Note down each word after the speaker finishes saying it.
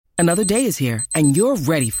Another day is here, and you're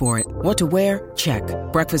ready for it. What to wear? Check.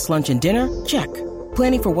 Breakfast, lunch, and dinner? Check.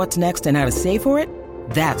 Planning for what's next and how to save for it?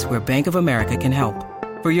 That's where Bank of America can help.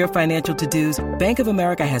 For your financial to-dos, Bank of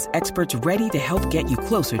America has experts ready to help get you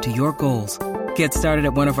closer to your goals. Get started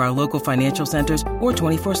at one of our local financial centers or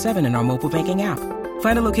 24/7 in our mobile banking app.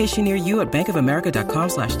 Find a location near you at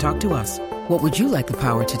bankofamerica.com/talktous. What would you like the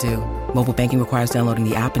power to do? Mobile banking requires downloading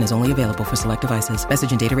the app and is only available for select devices.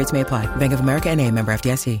 Message and data rates may apply. Bank of America N.A., member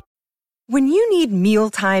FDIC. When you need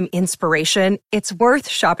mealtime inspiration, it's worth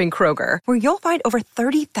shopping Kroger, where you'll find over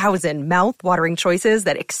 30,000 mouth-watering choices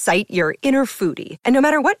that excite your inner foodie. And no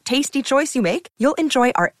matter what tasty choice you make, you'll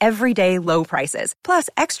enjoy our everyday low prices, plus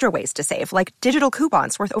extra ways to save, like digital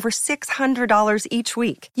coupons worth over $600 each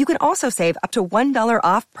week. You can also save up to $1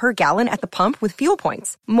 off per gallon at the pump with fuel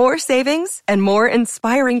points. More savings and more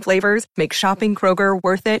inspiring flavors make shopping Kroger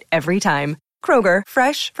worth it every time. Kroger,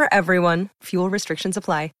 fresh for everyone. Fuel restrictions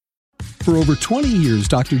apply. For over 20 years,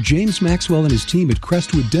 Dr. James Maxwell and his team at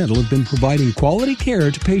Crestwood Dental have been providing quality care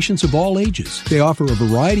to patients of all ages. They offer a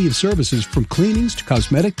variety of services from cleanings to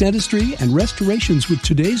cosmetic dentistry and restorations with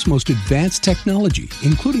today's most advanced technology,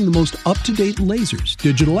 including the most up-to-date lasers,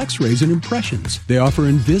 digital x-rays, and impressions. They offer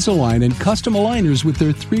Invisalign and custom aligners with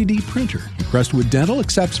their 3D printer. Crestwood Dental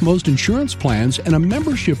accepts most insurance plans and a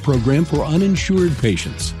membership program for uninsured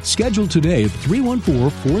patients. Schedule today at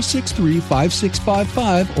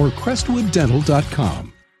 314-463-5655 or crestwooddental.com.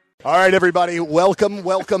 All right, everybody, welcome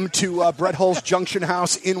to Brett Hull's Junction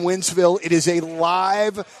House in Winsville. It is a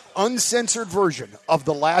live, uncensored version of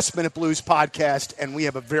the Last Minute Blues podcast, and we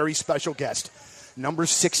have a very special guest, number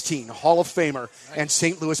 16, Hall of Famer and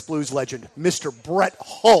St. Louis Blues legend, Mr. Brett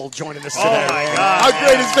Hull, joining us today. Oh, my God. How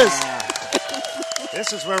great is this?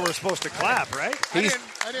 This is where we're supposed to clap, right? I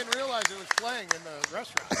didn't realize it was playing in the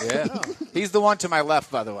restaurant. Yeah. He's the one to my left,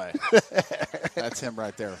 by the way. That's him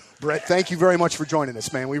right there. Brett, thank you very much for joining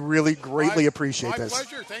us, man. We really greatly appreciate this. My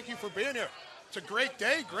pleasure. Thank you for being here. It's a great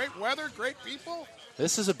day, great weather, great people.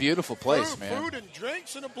 This is a beautiful place, man. Food and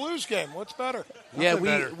drinks and a blues game. What's better? Yeah,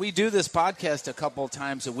 we do this podcast a couple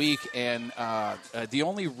times a week, and the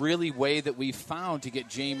only really way that we found to get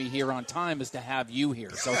Jamie here on time is to have you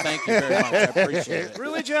here. So thank you very much. I appreciate it.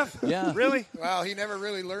 Really, Jeff? Yeah. Really? Well, he never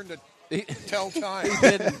really learned to tell time. He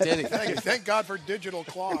didn't, did he? Thank God for digital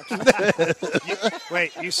clocks.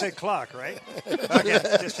 Wait, you said clock, right? Okay,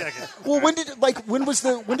 just checking. Well, when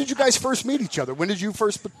did you guys first meet each other? When did you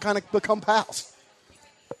first kind of become pals?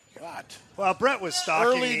 God. Well, Brett was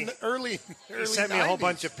stalking me. Early He sent me a whole 90s.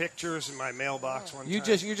 bunch of pictures in my mailbox one time. You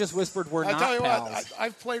just whispered we're I'll not tell you pals. what,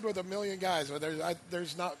 I've played with a million guys, but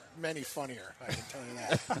there's not many funnier, I can tell you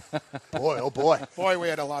that. Boy, oh boy. Boy, we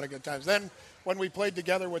had a lot of good times. Then when we played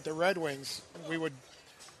together with the Red Wings, we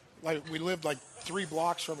lived like 3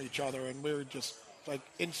 blocks from each other, and we were just like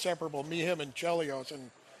inseparable, me, him, and Chelios,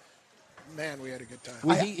 and man, we had a good time.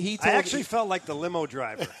 Well, I actually felt like the limo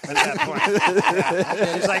driver at that point.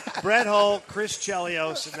 It was like Brett Hull, Chris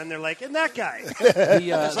Chelios, and then they're like, and that guy.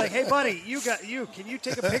 It's like, hey, buddy, can you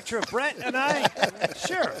take a picture of Brett and I?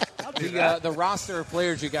 Sure, I'll do that. The roster of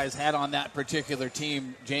players you guys had on that particular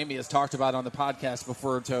team, Jamie has talked about on the podcast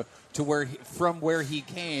before, to where from where he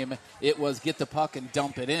came, it was get the puck and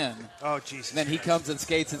dump it in. Oh, Jesus. And then he comes and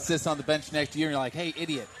skates and sits on the bench next to you, and you're like, hey,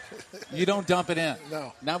 idiot, you don't dump it in.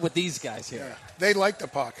 No. Not with these guys here. Yeah. They like the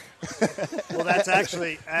puck. Well, that's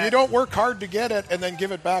actually... You don't work hard to get it and then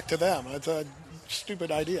give it back to them. It's a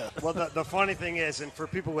stupid idea. Well, the funny thing is, and for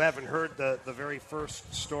people who haven't heard the very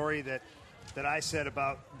first story that I said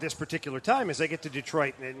about this particular time, is I get to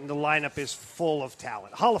Detroit, and the lineup is full of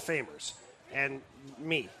talent. Hall of Famers. And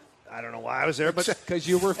me. I don't know why I was there, but because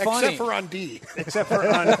you were funny. Except for on D. Except for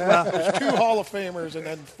on, well, there's 2 Hall of Famers and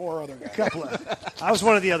then 4 other guys. I was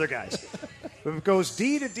one of the other guys. It goes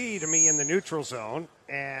D to me in the neutral zone,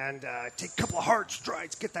 and take a couple of hard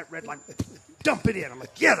strides, get that red line, dump it in. I'm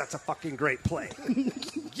like, yeah, that's a fucking great play.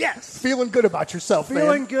 Yes. Feeling good about yourself,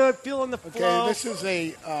 feeling man. good, feeling the flow. Okay, this is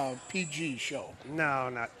a PG show. No,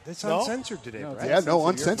 not. It's No? uncensored today, right? Yeah, no,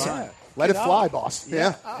 uncensored. Let it fly, boss.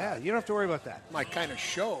 Yeah. Yeah, you don't have to worry about that. My kind of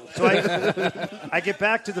show. So I get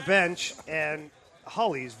back to the bench, and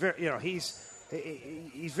Holly's very, he's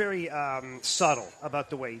very subtle about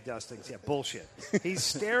the way he does things. Yeah, bullshit. He's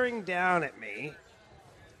staring down at me,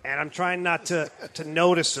 and I'm trying not to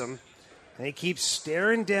notice him, and he keeps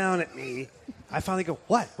staring down at me. I finally go,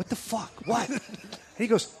 what? What the fuck? What? And he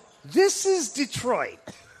goes, this is Detroit.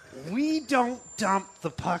 We don't dump the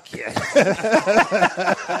puck yet.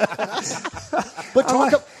 But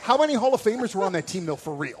how many Hall of Famers were on that team, though,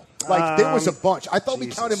 for real? Like, there was a bunch. I thought we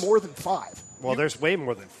counted more than 5. Well, there's way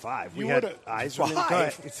more than 5. We had Eiserman.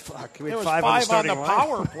 Five. We There had was 5 5 on the on the starting line.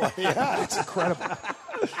 power play. Yeah, it's incredible.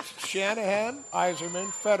 Shanahan, Eiserman,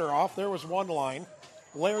 Fedorov. There was one line.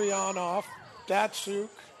 Larionov, Datsuk,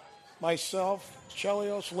 myself,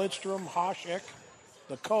 Chelios, Lidstrom, Hasek,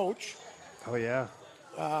 the coach. Oh, yeah.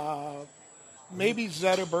 Maybe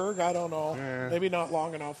Zetterberg. I don't know. Yeah. Maybe not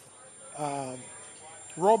long enough.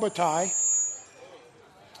 Robitaille.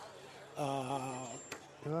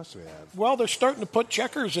 Who else do we have? Well, they're starting to put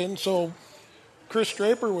checkers in, so Chris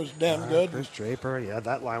Draper was damn good. Chris Draper, yeah,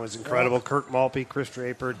 that line was incredible. Kirk Malpe, Chris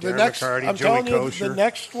Draper, The Darren next, McCarty, I'm Joey telling you, Kosher. the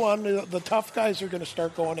next one, the tough guys are going to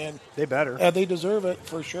start going in. They better. They deserve it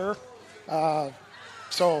for sure.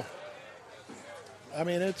 So, I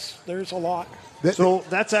mean, there's a lot. So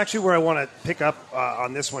that's actually where I want to pick up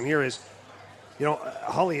on this one here is,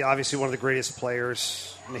 Holly, obviously one of the greatest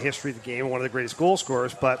players in the history of the game, one of the greatest goal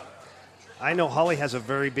scorers, but I know Holly has a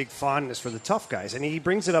very big fondness for the tough guys, and he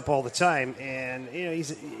brings it up all the time. And he's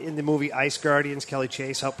in the movie Ice Guardians. Kelly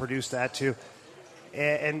Chase helped produce that too.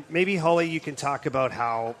 And maybe Holly, you can talk about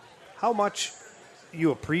how much you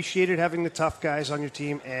appreciated having the tough guys on your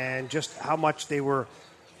team, and just how much they were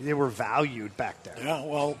valued back then. Yeah,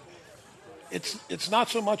 well, it's not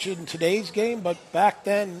so much in today's game, but back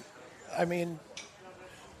then, I mean,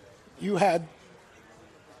 you had,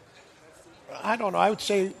 I don't know, I would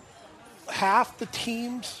say half the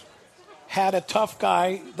teams had a tough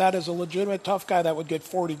guy that is a legitimate tough guy that would get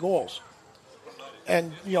 40 goals.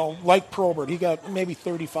 And, like Probert, he got maybe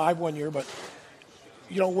 35 one year, but,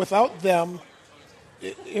 without them,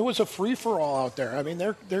 it was a free-for-all out there. I mean,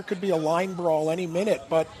 there could be a line brawl any minute,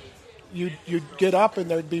 but you'd get up and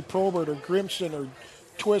there'd be Probert or Grimson or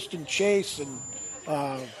Twist and Chase. And,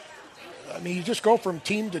 I mean, you just go from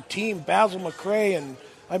team to team, Basil McRae, and,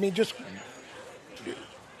 I mean, just –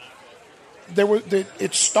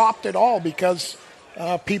 it stopped it all because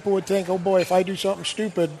people would think, oh boy, if I do something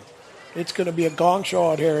stupid, it's going to be a gong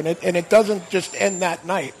show out here, and it doesn't just end that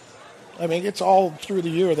night. I mean, it's all through the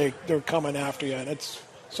year they're coming after you, and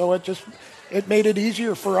it made it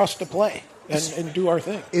easier for us to play and do our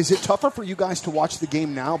thing. Is it tougher for you guys to watch the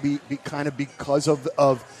game now, because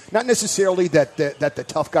of not necessarily that the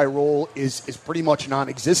tough guy role is pretty much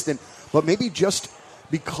non-existent, but maybe just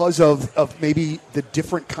because of maybe the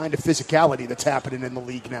different kind of physicality that's happening in the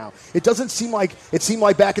league now? It seemed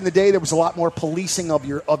like back in the day there was a lot more policing of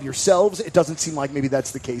yourselves. It doesn't seem like maybe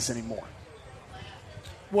that's the case anymore.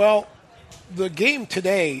 Well, the game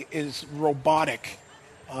today is robotic.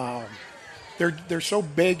 They're so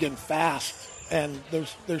big and fast, and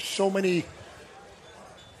there's so many.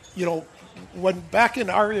 When back in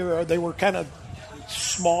our era they were kind of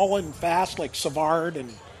small and fast, like Savard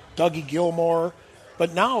and Dougie Gilmore.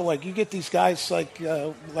 But now, like, you get these guys like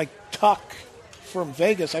Tuck from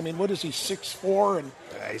Vegas. I mean, what is he, 6'4", and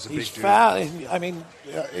he's big fast. I mean,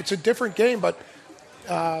 it's a different game. But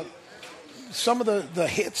some of the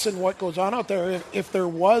hits and what goes on out there, if there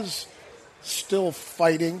was still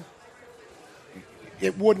fighting,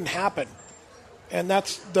 it wouldn't happen. And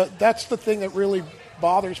that's the thing that really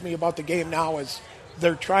bothers me about the game now is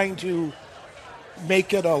they're trying to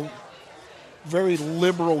make it a very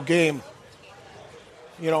liberal game.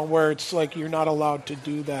 Where it's like you're not allowed to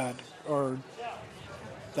do that, or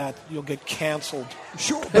that you'll get canceled.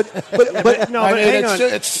 Sure, but no, I but mean, hang on.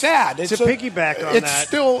 it's sad. It's a piggyback on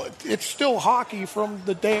that. It's still hockey from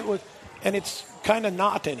the day it was, and it's kind of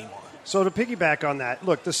not anymore. So to piggyback on that,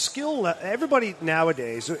 look, the skill, everybody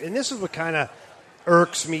nowadays, and this is what kind of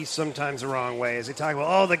irks me sometimes the wrong way, is they talk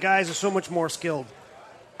about, the guys are so much more skilled.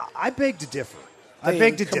 I beg to differ. I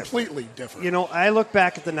beg to differ. Completely different. I look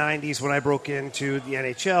back at the 90s when I broke into the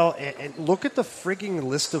NHL and look at the frigging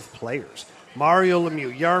list of players. Mario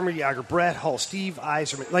Lemieux, Jaromir Jagr, Brett Hull, Steve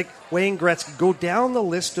Yzerman, like Wayne Gretzky. Go down the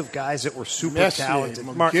list of guys that were super Messier, talented.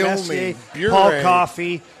 McGillney, Messier, Bure. Paul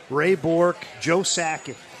Coffey, Ray Bourque, Joe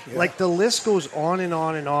Sakic. Yeah. Like the list goes on and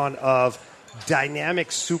on and on of dynamic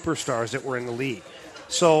superstars that were in the league.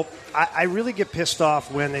 So I really get pissed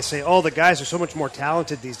off when they say, the guys are so much more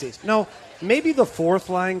talented these days. No, maybe the fourth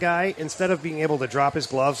line guy, instead of being able to drop his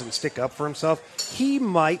gloves and stick up for himself, he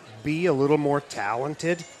might be a little more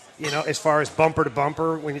talented, as far as bumper to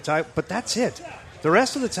bumper when you talk. But that's it. The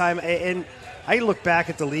rest of the time, and I look back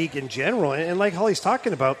at the league in general, and like Holly's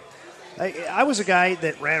talking about, I was a guy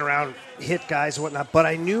that ran around, hit guys and whatnot, but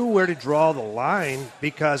I knew where to draw the line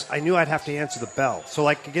because I knew I'd have to answer the bell. So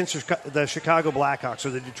like against the Chicago Blackhawks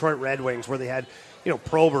or the Detroit Red Wings where they had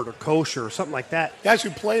Probert or Kosher or something like that. Guys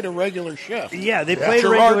who played a regular shift. Yeah, they played a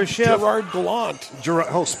regular shift. Gerard Gallant.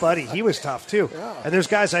 Spuddy, he was tough too. Yeah. And there's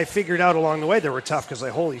guys I figured out along the way that were tough because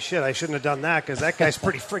holy shit, I shouldn't have done that because that guy's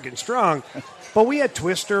pretty friggin' strong. But we had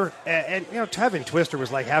Twister, and having Twister was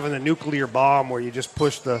like having a nuclear bomb where you just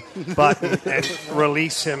push the button and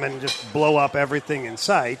release him and just blow up everything in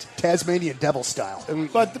sight. Tasmanian devil style.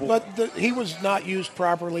 But he was not used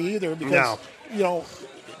properly either because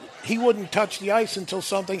he wouldn't touch the ice until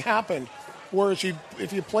something happened. Whereas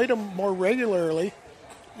if you played him more regularly,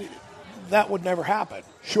 that would never happen.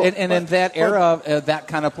 Sure. And in that era, that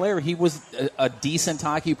kind of player, he was a decent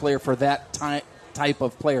hockey player for that type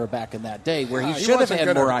of player back in that day, where he should have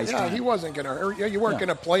had more ice time. Yeah, he wasn't going to. You weren't going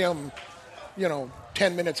to play him,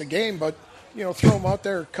 10 minutes a game, but throw him out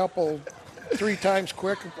there 3 times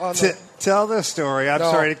quick. Tell the story. I'm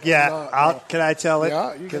sorry. Can I tell it?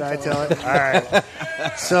 Yeah, you can I tell it? All right.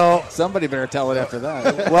 So somebody better tell it after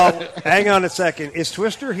that. Well, hang on a second. Is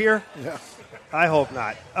Twister here? Yeah. I hope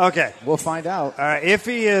not. Okay. We'll find out. All right. If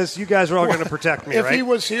he is, you guys are all going to protect me, if right? he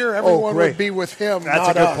was here, everyone would be with him. That's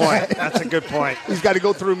a good point. That's a good point. He's got to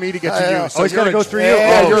go through me to get to you. So he's got to go through you?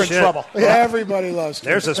 Yeah, you're shit. in trouble. Yeah. Everybody loves him.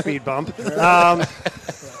 There's a speed bump. All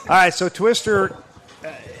right. So Twister,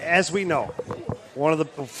 as we know, one of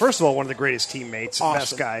the greatest teammates, awesome.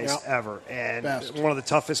 Best guys ever, and one of the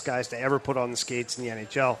toughest guys to ever put on the skates in the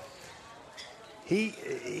NHL.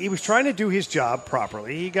 He was trying to do his job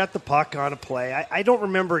properly. He got the puck on a play. I don't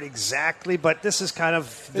remember it exactly, but this is kind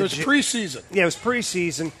of... It was preseason. Yeah, it was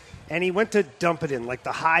preseason, and he went to dump it in. Like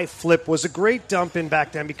the high flip was a great dump in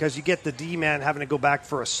back then because you get the D-man having to go back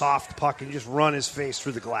for a soft puck and just run his face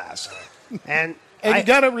through the glass. And you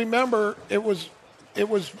got to remember, it was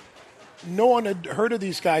no one had heard of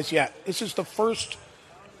these guys yet. This is the first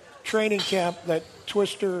training camp that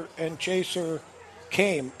Twister and Chaser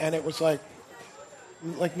came, and it was like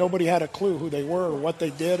nobody had a clue who they were or what they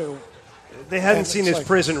did, or they hadn't seen his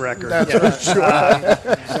prison record. That's right.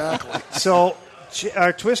 Exactly. So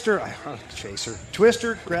Twister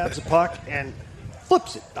grabs a puck and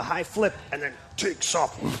flips it, the high flip, and then takes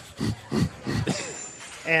off.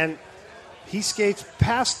 And he skates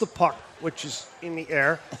past the puck, which is in the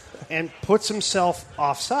air, and puts himself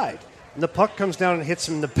offside. And the puck comes down and hits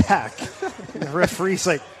him in the back. And the referee's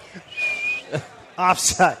like,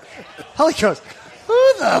 offside. Hell, he goes,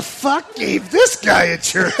 who the fuck gave this guy a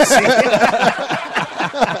jersey?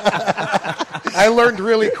 I learned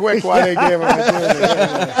really quick why they gave him a jersey.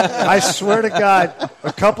 I swear to God,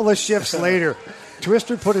 a couple of shifts later,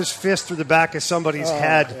 Twister put his fist through the back of somebody's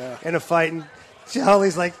head in a fight, and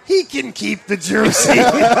Charlie's like, he can keep the jersey.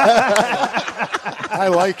 I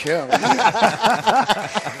like him.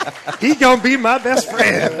 He gonna be my best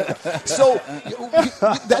friend. So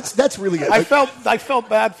that's really good. I felt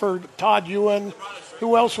bad for Todd Ewan.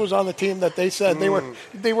 Who else was on the team that they said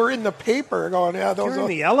they were in the paper going, yeah, those You're are in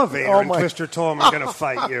the elevator, and Twister told him, I'm going to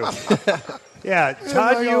fight you. Yeah,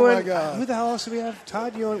 Todd Ewan. my God. Who the hell else do we have?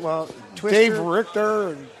 Todd Ewan. Well, Twister. Dave Richter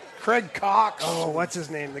and Craig Cox. Oh, what's his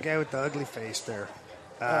name? The guy with the ugly face there.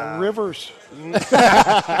 Rivers.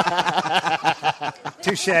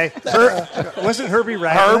 Touche. Wasn't Herbie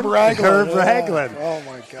Raglan? Herb Raglan. Raglan. Oh,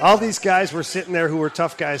 my God. All these guys were sitting there who were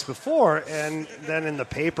tough guys before, and then in the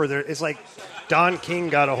paper, it's like Don King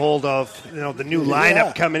got a hold of the new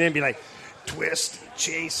lineup coming in, be like, Twist,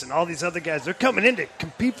 Chase, and all these other guys, they're coming in to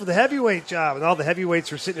compete for the heavyweight job. And all the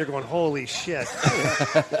heavyweights were sitting there going, holy shit.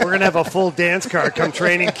 We're going to have a full dance card come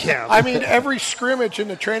training camp. I mean, every scrimmage in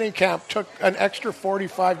the training camp took an extra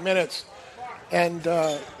 45 minutes. And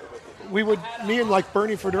me and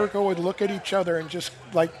Bernie Federico would look at each other and just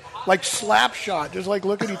like slap shot, just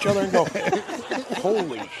look at each other and go,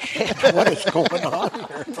 holy shit, what is going on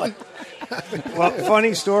here? Well,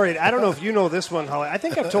 funny story. I don't know if you know this one, Holly. I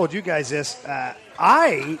think I've told you guys this.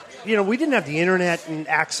 We didn't have the internet and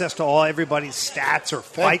access to everybody's stats or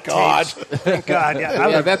fight tapes. Thank God.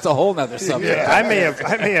 Yeah, that's a whole nother subject. Yeah, I may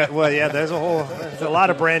have. Well, yeah, there's a lot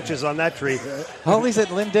of branches on that tree. Holly's at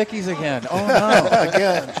Lynn Dickey's again. Oh no,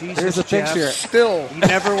 again. Jesus, here's a picture. Still, he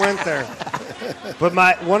never went there. But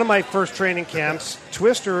one of my first training camps,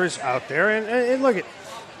 Twister is out there, and look at.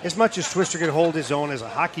 As much as Twister could hold his own as a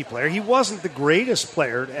hockey player, he wasn't the greatest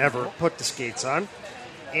player to ever put the skates on.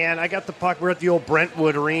 And I got the puck. We're at the old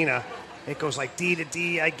Brentwood Arena. It goes like D to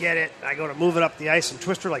D. I get it. I go to move it up the ice, and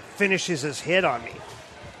Twister finishes his hit on me.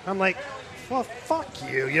 I'm like, well, fuck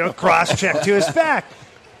you. Cross check to his back.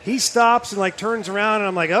 He stops and turns around, and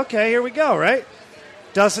I'm like, okay, here we go, right?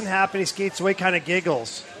 Doesn't happen. He skates away, kind of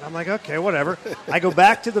giggles. I'm like, okay, whatever. I go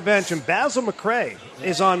back to the bench, and Basil McRae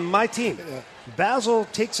is on my team. Basil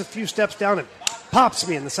takes a few steps down and pops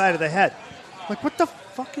me in the side of the head. Like, what the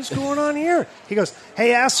fuck is going on here? He goes,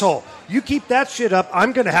 hey, asshole, you keep that shit up,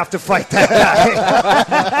 I'm going to have to fight that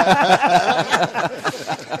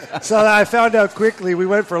guy. So I found out quickly. We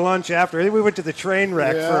went for lunch after. I think we went to the train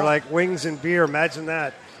wreck for, like, wings and beer. Imagine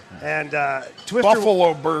that. And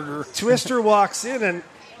Buffalo burger. Twister walks in, and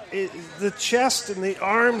the chest and the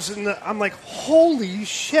arms, and I'm like, holy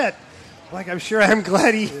shit. Like, I'm sure I'm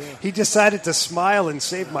glad he decided to smile and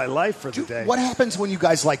save my life for the day. What happens when you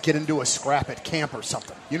guys, like, get into a scrap at camp or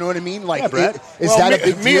something? You know what I mean? Like, Brett. is that a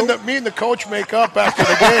big deal? Me and the coach make up after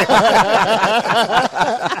the game.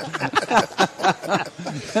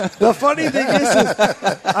 The funny thing is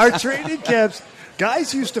our training camps,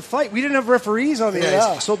 guys used to fight. We didn't have referees on the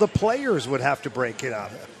ice, so the players would have to break it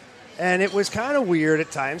up. And it was kind of weird at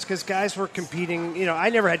times because guys were competing. You know, I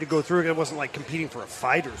never had to go through it. It wasn't like competing for a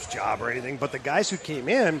fighter's job or anything. But the guys who came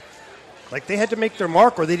in, like, they had to make their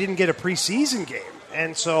mark or they didn't get a preseason game.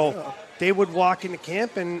 And so they would walk into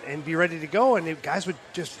camp and be ready to go. And the guys would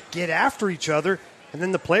just get after each other. And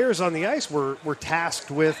then the players on the ice were tasked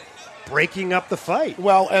with breaking up the fight.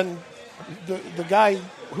 Well, and the guy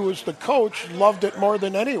who was the coach loved it more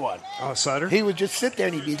than anyone. Oh, Sutter? He would just sit there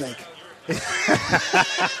and he'd be like,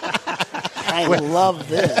 I love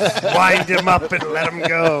this. Wind him up and let him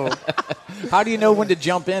go. How do you know when to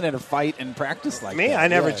jump in a fight and practice like that? Me, I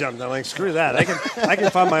never jumped. I'm like, screw that. I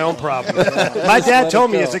can find my own problem. My dad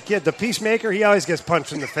told me as a kid, the peacemaker, he always gets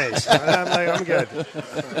punched in the face. I'm like, I'm good.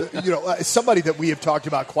 You know, somebody that we have talked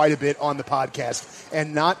about quite a bit on the podcast,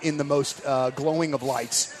 and not in the most glowing of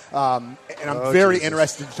lights. And I'm very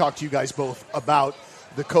interested to talk to you guys both about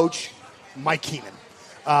the coach, Mike Keenan.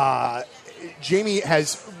 Jamie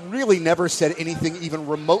has really never said anything even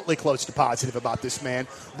remotely close to positive about this man.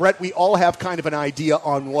 Brett, we all have kind of an idea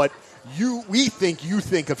on what we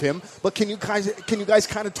think of him, but can you guys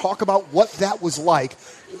kind of talk about what that was like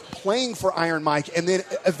playing for Iron Mike, and then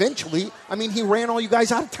eventually, I mean, he ran all you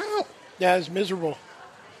guys out of town. Yeah, it was miserable.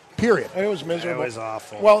 Period. It was miserable. It was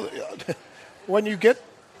awful. Well, when you get,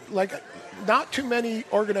 like, not too many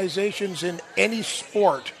organizations in any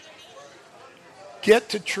sport get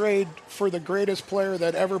to trade for the greatest player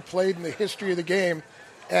that ever played in the history of the game,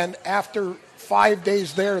 and after 5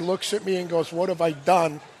 days there looks at me and goes, what have I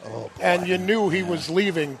done? And you knew he was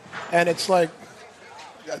leaving. And it's like,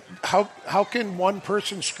 how can one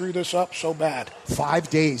person screw this up so bad?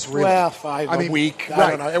 5 days, really? Well, a week.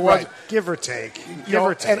 I don't know. It was give or take.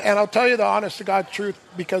 And I'll tell you the honest to God truth,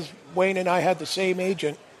 because Wayne and I had the same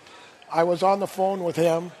agent. I was on the phone with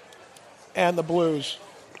him and the Blues,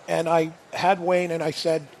 and I had Wayne, and I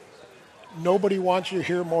said, nobody wants you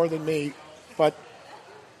here more than me, but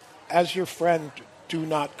as your friend, do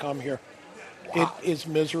not come here. Wow. It is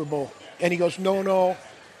miserable. And he goes, no.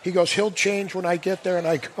 He goes, he'll change when I get there. And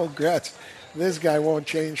I go, Gretz, this guy won't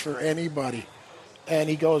change for anybody. And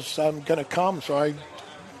he goes, I'm going to come. So I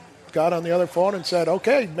got on the other phone and said,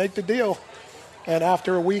 okay, make the deal. And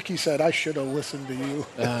after a week, he said, I should have listened to you.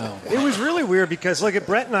 Oh. It was really weird because, look,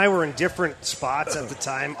 Brett and I were in different spots at the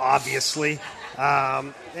time, obviously.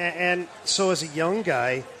 And so as a young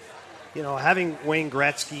guy, you know, having Wayne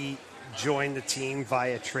Gretzky join the team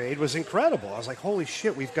via trade was incredible. I was like, holy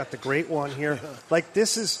shit, we've got the great one here. Like,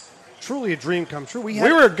 this is truly a dream come true. We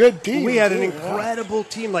were a good team. We had an incredible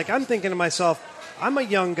team. Like, I'm thinking to myself, I'm a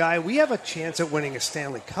young guy. We have a chance at winning a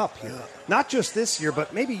Stanley Cup here. Yeah. Not just this year,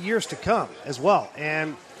 but maybe years to come as well.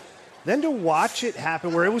 And then to watch it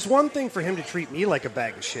happen, where it was one thing for him to treat me like a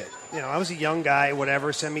bag of shit. You know, I was a young guy,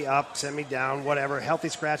 whatever, send me up, send me down, whatever, healthy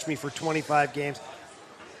scratch me for 25 games.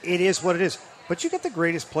 It is what it is. But you get the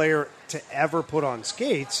greatest player to ever put on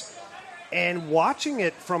skates, and watching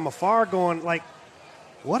it from afar going, like,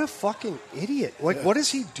 what a fucking idiot. Like, What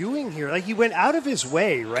is he doing here? Like, he went out of his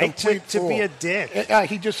way, right, to be a dick.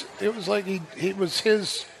 It was like he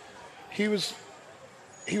was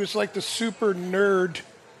like the super nerd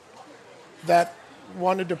that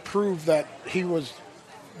wanted to prove that he was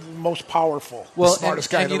the most powerful. Well, the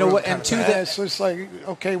smartest guy in the room. What? And to that, it's just like,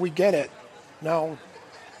 okay, we get it. Now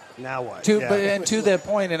what? And to that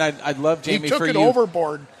point, and I'd love, Jamie, for you. He took it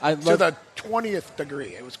overboard to the 20th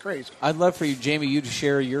degree. It was crazy. I'd love for you, Jamie, you to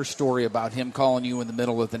share your story about him calling you in the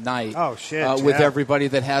middle of the night. Oh, shit. With everybody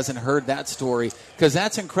that hasn't heard that story, because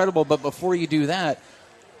that's incredible. But before you do that,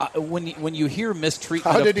 when you hear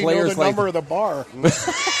mistreatment of players, how did he know the number of the bar?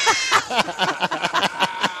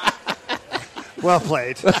 Well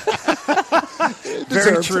played.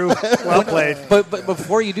 Very true. Well played. But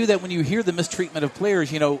before you do that, when you hear the mistreatment of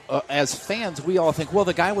players, as fans, we all think, well,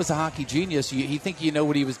 the guy was a hockey genius. You think you know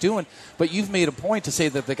what he was doing, but you've made a point to say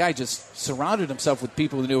that the guy just surrounded himself with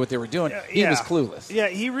people who knew what they were doing. He was clueless. Yeah,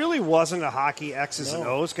 he really wasn't a hockey X's and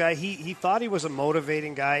O's guy. He thought he was a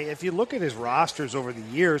motivating guy. If you look at his rosters over the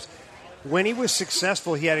years, when he was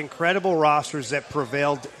successful, he had incredible rosters that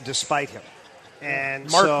prevailed despite him. And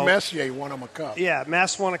Mark Messier won him a cup. Yeah,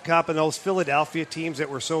 Mess won a cup, and those Philadelphia teams that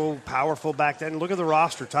were so powerful back then. Look at the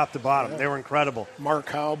roster, top to bottom; they were incredible. Mark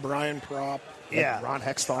Howe, Brian Propp, Ron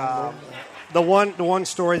Hextall. The one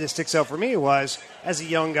story that sticks out for me was, as a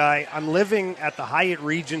young guy, I'm living at the Hyatt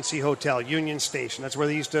Regency Hotel, Union Station. That's where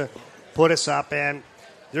they used to put us up, and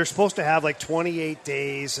they're supposed to have like 28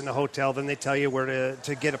 days in the hotel. Then they tell you where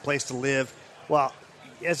to get a place to live. Well,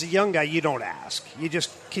 as a young guy, you don't ask. You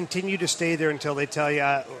just continue to stay there until they tell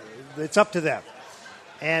you it's up to them.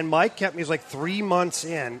 And Mike kept me, it was like 3 months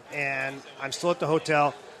in, and I'm still at the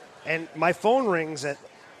hotel, and my phone rings at,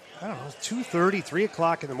 2:30, 3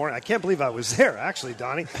 o'clock in the morning. I can't believe I was there, actually,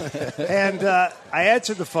 Donnie. And I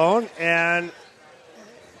answered the phone, and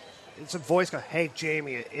it's a voice going, "Hey,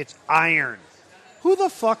 Jamie, it's Iron." Who the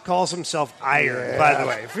fuck calls himself Iron, by the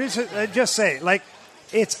way? Just say it. Like,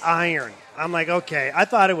 it's Iron. I'm like, okay. I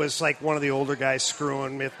thought it was like one of the older guys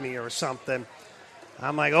screwing with me or something.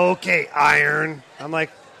 I'm like, okay, Iron. I'm like,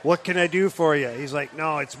 what can I do for you? He's like,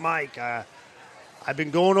 no, it's Mike. I've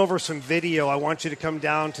been going over some video. I want you to come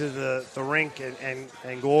down to the rink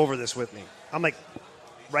and go over this with me. I'm like,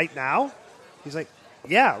 right now? He's like,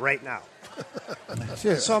 yeah, right now.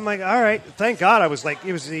 So I'm like, all right. Thank God I was like,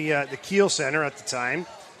 it was the Kiel Center at the time.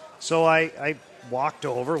 So I walked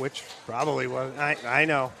over, which probably was, I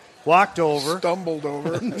know. Walked over. Stumbled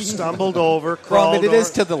over. Crawled over. It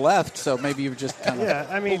is to the left, so maybe you just kind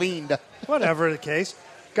of leaned. Whatever the case.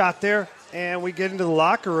 Got there, and we get into the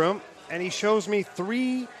locker room, and he shows me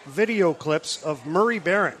 3 video clips of Murray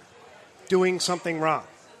Barron doing something wrong.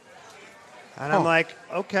 And I'm like,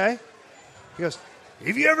 okay. He goes,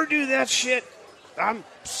 if you ever do that shit, I'm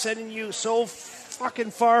sending you so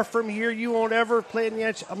fucking far from here, you won't ever play in the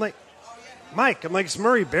NHL. I'm like, Mike, it's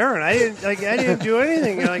Murray Barron. I didn't do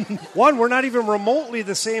anything. Like, one, we're not even remotely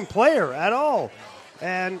the same player at all.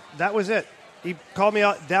 And that was it. He called me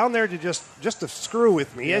out down there to just to screw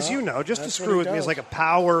with me, as you know, just to screw with me. It's like a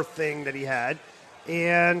power thing that he had.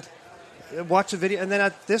 And watch the video. And then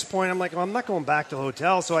at this point, I'm like, well, I'm not going back to the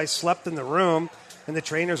hotel. So I slept in the room, and the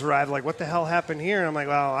trainers arrived like, what the hell happened here? And I'm like,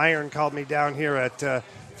 well, Iron called me down here at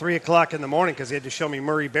 3 o'clock in the morning because he had to show me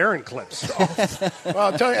Murray Barron clips. Well,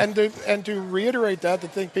 I'll tell you, and to reiterate that, to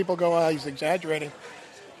think people go, he's exaggerating.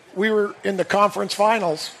 We were in the conference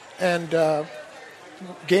finals, and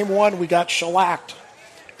game 1 we got shellacked.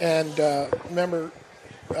 And remember,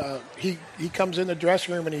 he comes in the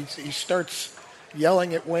dressing room and he starts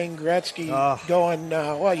yelling at Wayne Gretzky, going,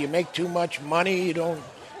 well, you make too much money, you don't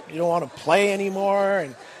want to play anymore.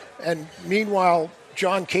 And meanwhile,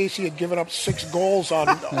 John Casey had given up 6 goals on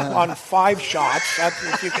 5 shots. That's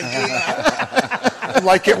if you can do that.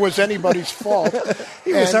 Like it was anybody's fault.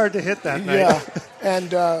 He was hard to hit that night.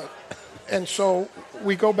 Yeah, and so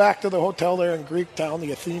we go back to the hotel there in Greektown,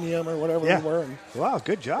 the Athenaeum or whatever we were. And, wow,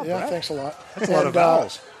 good job. Yeah, Brad. Thanks a lot. That's a lot of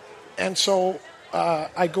vowels. And so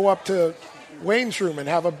I go up to Wayne's room and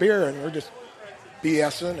have a beer, and we're just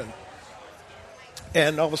BSing,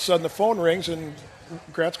 and all of a sudden the phone rings, and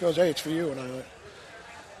Gretz goes, "Hey, it's for you," and I went.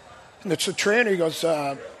 And it's the trainer. He goes,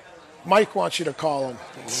 Mike wants you to call him.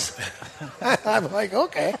 I'm like,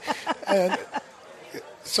 okay. And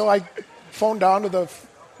so I phone down to the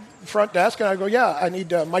front desk, and I go, yeah, I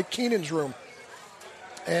need Mike Keenan's room.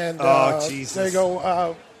 And Jesus. They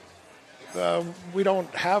go, we don't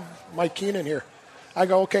have Mike Keenan here. I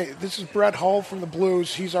go, okay, this is Brett Hull from the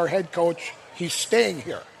Blues. He's our head coach. He's staying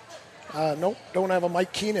here. Nope, don't have a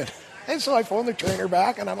Mike Keenan. And so I phoned the trainer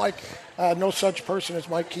back, and I'm like, no such person as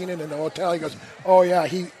Mike Keenan in the hotel. He goes, oh, yeah,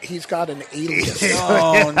 he's got an alias.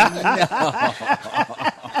 Oh, no.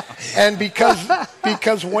 And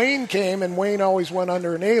because Wayne came, and Wayne always went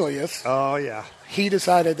under an alias. Oh, yeah. He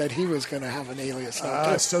decided that he was going to have an alias.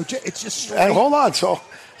 So it's just straight. And hold on. So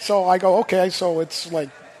I go, okay, so it's like,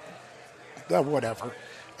 whatever.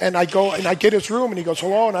 And I go, and I get his room, and he goes,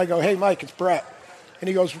 hello. And I go, hey, Mike, it's Brett. And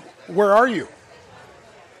he goes, where are you?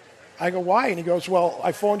 I go, why? And he goes, well,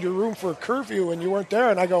 I phoned your room for a curfew, and you weren't there.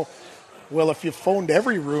 And I go, well, if you phoned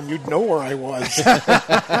every room, you'd know where I was.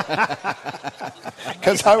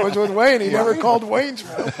 Because I was with Wayne. He never called Wayne's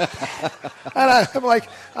room. And I'm like,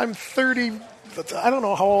 I'm 30. I don't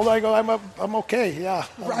know how old I go. I'm okay, yeah.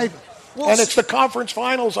 Right. and it's the conference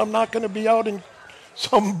finals. I'm not going to be out in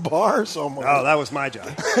some bar somewhere. Oh, that was my job.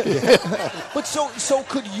 But so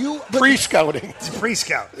could you Pre-scouting.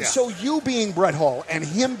 Pre-scout. Yeah. So you being Brett Hull and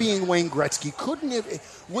him being Wayne Gretzky,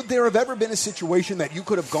 would there have ever been a situation that you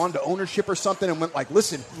could have gone to ownership or something and went like,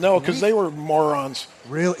 listen? No, because they were morons.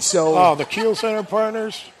 Really? So the Kiel Center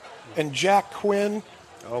partners and Jack Quinn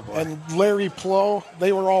and Larry Plow,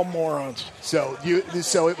 they were all morons. So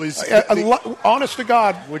it was honest to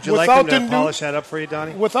God. Would you like him to polish that up for you,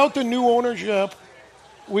 Donnie? Without the new ownership,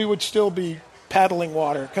 we would still be paddling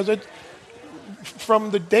water. Because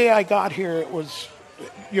from the day I got here, it was,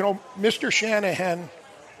 Mr. Shanahan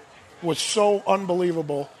was so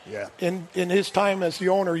unbelievable. Yeah. In his time as the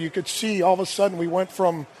owner, you could see all of a sudden we went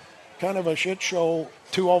from kind of a shit show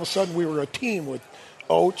to all of a sudden we were a team with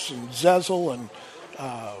Oates and Zezel and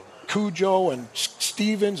Cujo and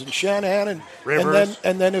Stevens and Shanahan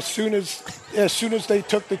and then as soon as they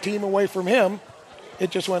took the team away from him, it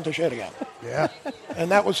just went to shit again. Yeah. And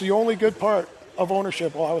that was the only good part of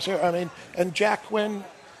ownership while I was here. I mean, and Jack Quinn,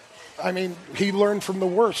 he learned from the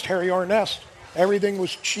worst, Harry Arnest. Everything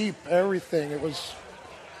was cheap. Everything. It was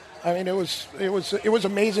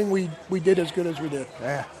amazing. We did as good as we did.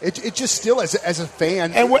 Yeah. It just still as a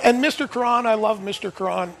fan. And Mr. Caron, I love Mr.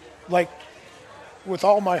 Caron like with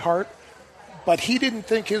all my heart, but he didn't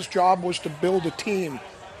think his job was to build a team.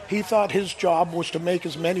 He thought his job was to make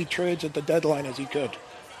as many trades at the deadline as he could,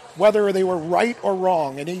 whether they were right or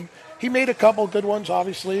wrong. And he made a couple good ones,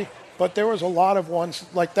 obviously, but there was a lot of ones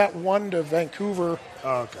like that one to Vancouver.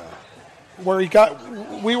 Oh God. Where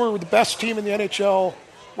we were the best team in the NHL.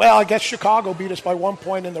 Well, I guess Chicago beat us by 1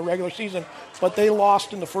 point in the regular season, but they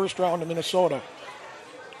lost in the first round to Minnesota.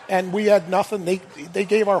 And we had nothing. They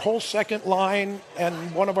gave our whole second line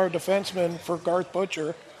and one of our defensemen for Garth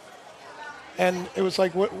Butcher. And it was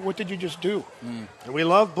like, what did you just do? And we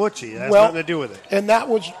love Butchie. That has nothing to do with it. And that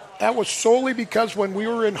was solely because when we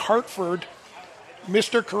were in Hartford,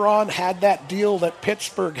 Mr. Caron had that deal that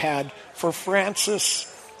Pittsburgh had for Francis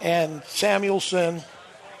and Samuelson,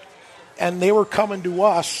 and they were coming to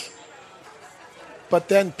us. But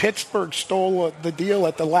then Pittsburgh stole the deal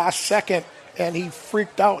at the last second, and he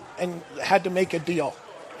freaked out and had to make a deal.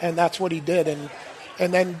 And that's what he did.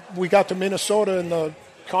 And then we got to Minnesota in the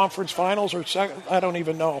conference finals or second, I don't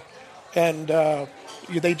even know. And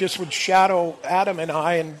they just would shadow Adam and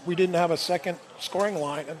I, and we didn't have a second scoring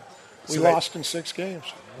line. And we lost in 6 games.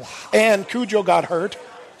 Wow. And Cujo got hurt.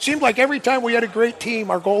 Seemed like every time we had a great team,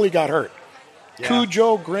 our goalie got hurt. Yeah.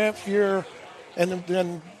 Cujo, Grant Fuhr, and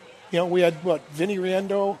then we had Vinny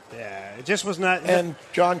Riendo. Yeah, it just was not. And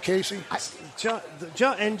John Casey.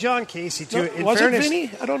 John Casey too. No, was it Vinny?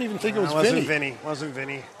 I don't even think it was Vinny. Wasn't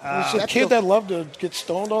Vinny. It was a kid that loved to get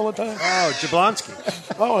stoned all the time. Oh,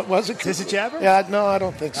 Jablonski. Oh, was it? Is it Jabber? Yeah, no, I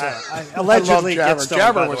don't think so. Allegedly, Jabber. Stoned,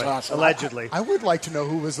 Jabber was awesome. Allegedly. I would like to know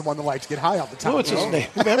who was the one that liked to get high all the time. What's his name?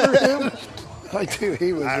 Remember him? I do.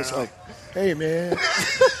 He was just like, hey, man.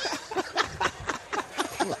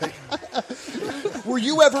 Were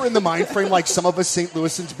you ever in the mind frame like some of us St.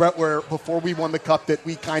 Louisans, Brett, where before we won the Cup that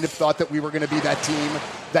we kind of thought that we were going to be that team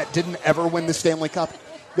that didn't ever win the Stanley Cup?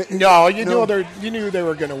 No, you knew they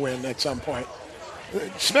were going to win at some point.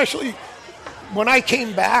 Especially when I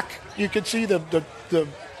came back, you could see the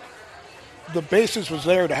basis was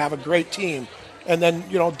there to have a great team. And then,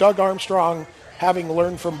 Doug Armstrong, having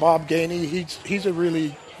learned from Bob Gainey, he's a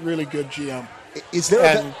really, really good GM. Is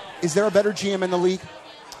there a better GM in the league?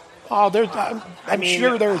 Oh, I'm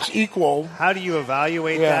sure there's equal. How do you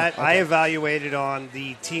evaluate that? Okay. I evaluated on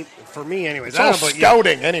the team, for me anyways. It's all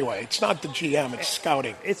scouting anyway. It's not the GM, it's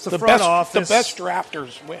scouting. It's the front best, office. The best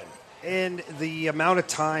drafters win. And the amount of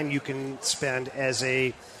time you can spend as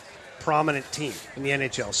a prominent team in the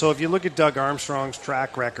NHL. So if you look at Doug Armstrong's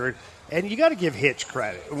track record, and you got to give Hitch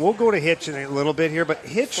credit. And we'll go to Hitch in a little bit here, but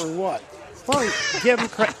Hitch... For what? Fine, give him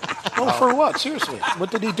credit. For what? Seriously. What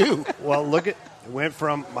did he do? Well, it went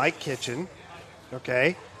from Mike Kitchen,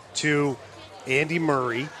 to Andy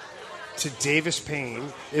Murray, to Davis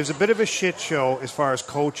Payne. It was a bit of a shit show as far as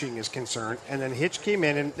coaching is concerned. And then Hitch came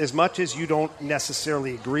in, and as much as you don't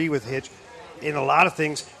necessarily agree with Hitch, in a lot of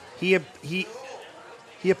things, he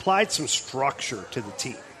applied some structure to the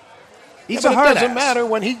team. He's a hard It doesn't ass. matter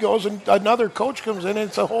when he goes and another coach comes in,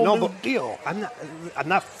 it's a whole new deal. I'm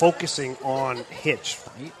not focusing on Hitch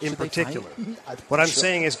in particular. What I'm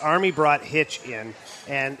saying is Army brought Hitch in,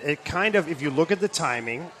 and it kind of, if you look at the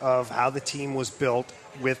timing of how the team was built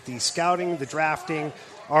with the scouting, the drafting,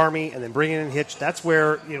 Army, and then bringing in Hitch, that's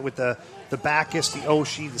where, with the Backus, the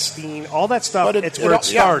Oshie, the Steen, all that stuff, it's where it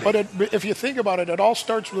started. Yeah, but if you think about it, it all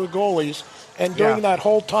starts with the goalies, and during that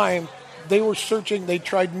whole time, they were searching. They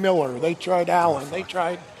tried Miller. They tried Allen. They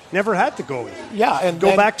tried. Never had the goalie. Yeah, and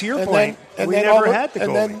go back to your point. We never had the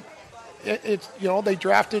goalie. And then it's they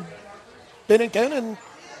drafted Binnington, and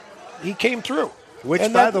he came through.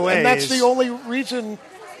 Which, by the way, and that's the only reason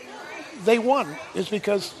they won is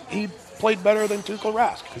because he played better than Tuukka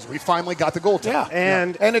Rask. Because we finally got the goaltender.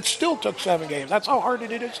 Yeah, and it still took 7 games. That's how hard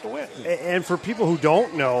it is to win. And for people who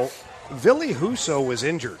don't know, Ville Husso was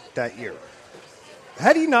injured that year.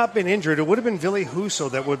 Had he not been injured, it would have been Ville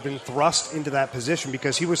Husso that would have been thrust into that position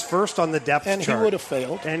because he was first on the depth chart. And he would have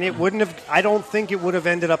failed. And it wouldn't have. I don't think it would have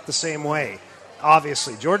ended up the same way.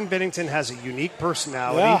 Obviously, Jordan Binnington has a unique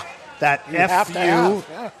personality. Yeah. That FU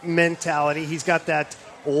mentality. He's got that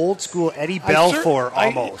old school Eddie Belfour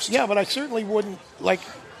almost. Yeah, but I certainly wouldn't,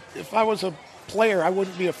 if I was a player, I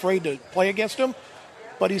wouldn't be afraid to play against him.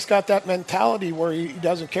 But he's got that mentality where he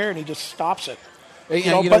doesn't care and he just stops it.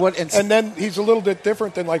 You know what? And then he's a little bit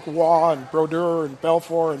different than like Waugh and Brodeur and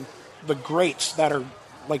Belfour and the greats that are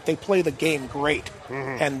they play the game great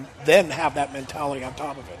and then have that mentality on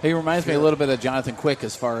top of it. He reminds me a little bit of Jonathan Quick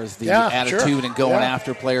as far as the attitude and going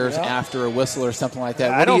after players after a whistle or something like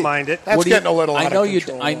that. I don't mind it. That's getting a little out of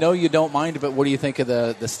control. I know you don't mind it, but what do you think of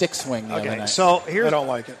the stick swing the other night? So I don't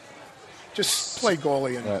like it. Just play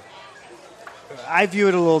goalie. And I view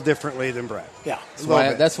it a little differently than Brett. Yeah.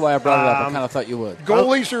 That's why I brought it up. I kind of thought you would.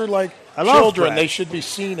 Goalies are like children. They should be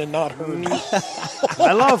seen and not heard.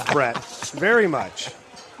 I love Brett very much.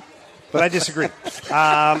 But I disagree.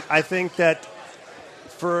 I think that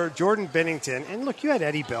for Jordan Binnington, and look, you had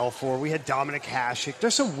Eddie Belfour, we had Dominic Hasek.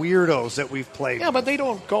 There's some weirdos that we've played with. But they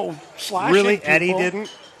don't go slashing Really? people. Eddie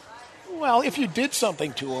didn't? Well, if you did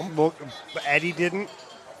something to him. Well, Eddie didn't?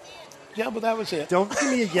 Yeah, but that was it. Don't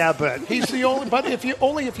give me a yeah, but. He's the only. But if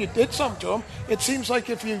you did something to him, it seems like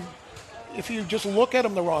if you just look at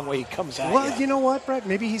him the wrong way, he comes at you. Well, you know what, Brett?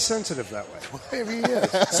 Maybe he's sensitive that way. Maybe he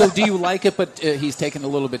is. So do you like it, but he's taken a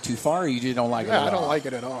little bit too far, or you don't like it at all? I don't like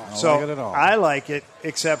it at all. I like it,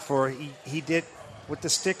 except for he did, with the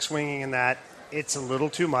stick swinging and that, it's a little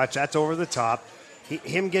too much. That's over the top.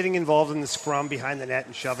 Him getting involved in the scrum behind the net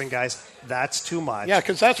and shoving guys, that's too much. Yeah,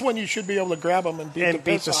 because that's when you should be able to grab them and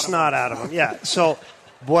beat the snot out of them. Yeah, so...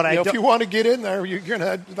 if you want to get in there, you're going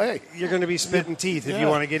to be spitting teeth if you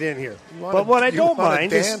want to get in here. But what I don't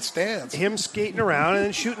mind is him skating around and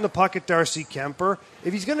then shooting the puck at Darcy Kemper.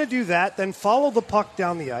 If he's going to do that, then follow the puck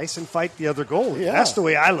down the ice and fight the other goalie. Yeah. That's the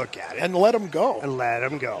way I look at it. And let him go.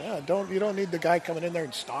 Yeah, you don't need the guy coming in there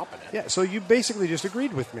and stopping it. Yeah, so you basically just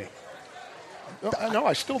agreed with me. No,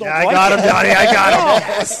 I still don't like it. I got him, Johnny. I got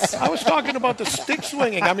him. I was talking about the stick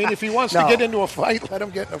swinging. I mean, if he wants to get into a fight, let him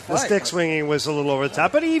get in a fight. The stick swinging was a little over the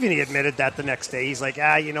top, but he admitted that the next day. He's like,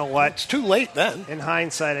 you know what? It's too late then. In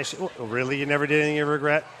hindsight, I should. Oh, really? You never did anything you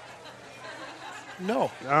regret? No.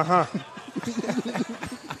 Uh-huh.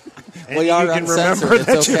 We are uncensored.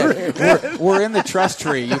 It's okay. We're in the trust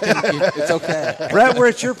tree. It's okay. Brett, we're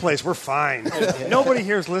at your place. We're fine. Nobody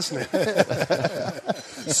here's listening.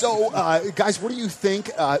 So, guys, what do you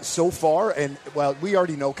think so far? And, well, we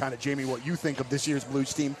already know kind of, Jamie, what you think of this year's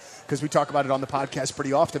Blues team because we talk about it on the podcast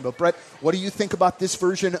pretty often. But, Brett, what do you think about this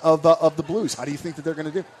version of the Blues? How do you think that they're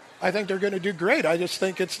going to do? I think they're going to do great. I just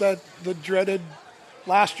think it's the dreaded –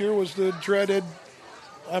 last year was the dreaded –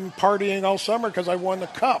 I'm partying all summer because I won the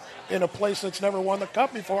Cup in a place that's never won the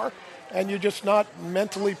Cup before, and you're just not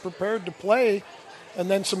mentally prepared to play, and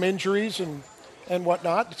then some injuries and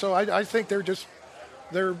whatnot. So I think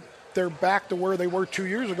they're back to where they were 2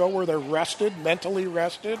 years ago, where they're rested, mentally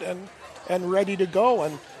rested, and ready to go.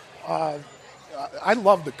 And I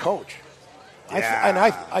love the coach.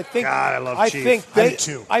 Yeah. I think God, I love Chief.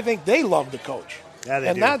 I think they love the coach. Yeah,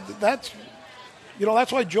 they do. That's.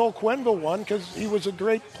 That's why Joel Quenneville won, because he was a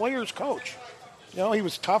great players coach. He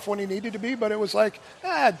was tough when he needed to be, but it was like,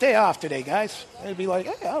 day off today, guys. And it'd be like,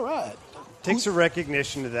 hey, all right. Takes a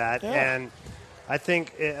recognition to that, and I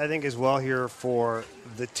think as well here for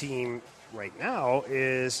the team right now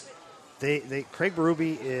is Craig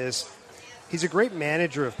Berube he's a great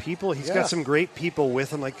manager of people. He's got some great people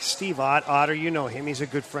with him, like Steve Otter. You know him; he's a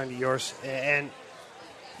good friend of yours, and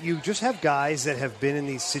you just have guys that have been in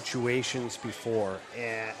these situations before.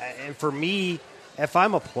 And for me, if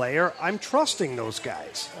I'm a player, I'm trusting those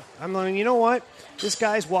guys. I'm like, you know what? This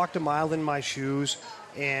guy's walked a mile in my shoes,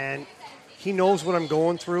 and he knows what I'm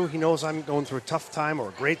going through. He knows I'm going through a tough time or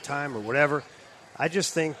a great time or whatever. I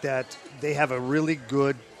just think that they have a really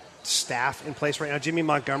good staff in place right now. Jimmy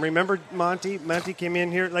Montgomery, remember Monty? Monty came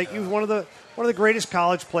in here like he was one of the greatest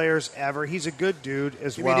college players ever. He's a good dude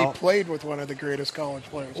as well. You mean he played with one of the greatest college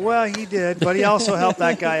players? Well, he did, but he also helped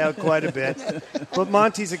that guy out quite a bit. But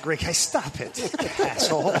Monty's a great guy. Stop it,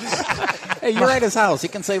 asshole. Hey, you're at his house. He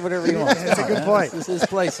can say whatever he wants. That's a good point. This is his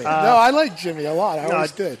place. No, I like Jimmy a lot. I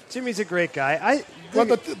always did. Jimmy's a great guy. Well,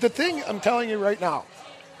 the thing I'm telling you right now,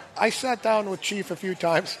 I sat down with Chief a few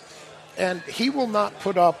times, and he will not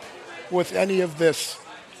put up with any of this.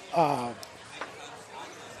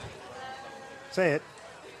 Say it.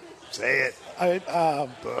 I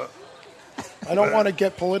don't want to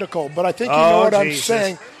get political, but I think you know what I'm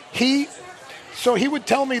saying. He would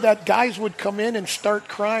tell me that guys would come in and start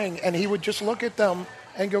crying, and he would just look at them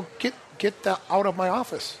and go, "Get that out of my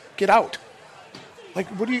office. Get out." Like,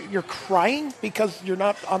 what are you're crying because you're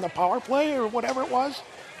not on the power play or whatever it was?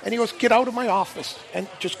 And he goes, "Get out of my office and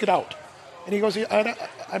just get out." And he goes,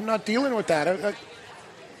 "I'm not dealing with that.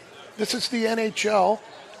 This is the NHL,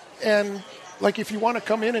 and like if you want to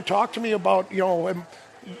come in and talk to me about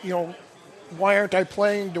why aren't I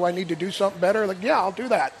playing? Do I need to do something better? Like, yeah, I'll do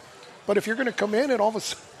that. But if you're going to come in and all of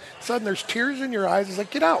a sudden there's tears in your eyes, it's like,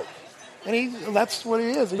 get out." And that's what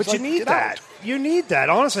he is. He's but like, you need get that. Out. You need that.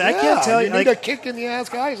 Honestly, I can't tell you. You need a kick in the ass,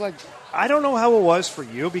 guys. Like, I don't know how it was for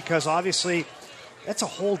you because obviously that's a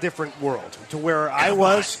whole different world to where I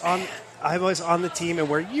was on the team and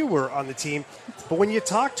where you were on the team. But when you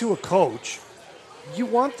talk to a coach, you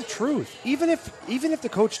want the truth. Even if the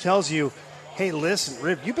coach tells you, "Hey, listen,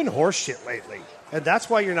 Rib, you've been horse shit lately, and that's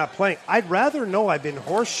why you're not playing." I'd rather know I've been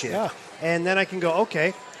horse shit, and then I can go,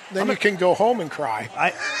 okay. Then you can go home and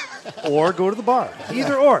cry. Or go to the bar.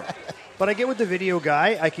 Either or. But I get with the video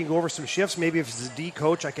guy. I can go over some shifts. Maybe if it's a D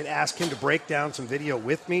coach, I can ask him to break down some video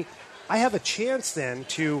with me. I have a chance then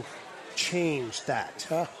to change that.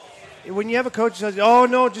 When you have a coach who says, "Oh,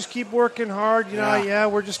 no, just keep working hard.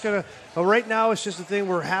 We're just going to – right now it's just a thing.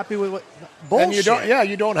 We're happy with what – bullshit. And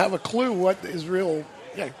you don't have a clue what is real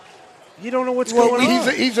you don't know what's going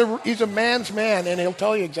on. He's a man's man, and he'll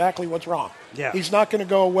tell you exactly what's wrong. Yeah. He's not going to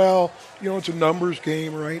go, "Well, it's a numbers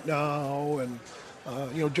game right now, and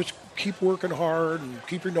just keep working hard and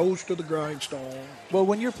keep your nose to the grindstone." Well,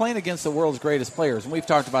 when you're playing against the world's greatest players, and we've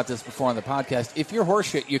talked about this before on the podcast, if you're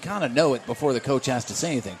horseshit, you kind of know it before the coach has to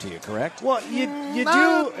say anything to you, correct? Well, you do,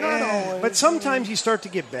 not always. But sometimes you start to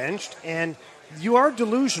get benched, and you are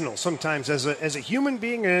delusional sometimes as a human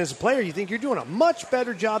being and as a player. You think you're doing a much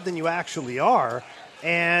better job than you actually are,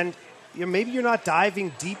 and maybe you're not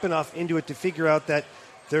diving deep enough into it to figure out that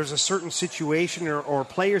there's a certain situation or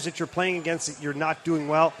players that you're playing against that you're not doing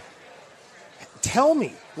well. Tell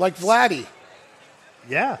me. Like Vladdy.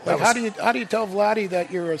 Yeah. Like how do you tell Vladdy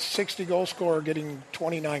that you're a 60 goal scorer getting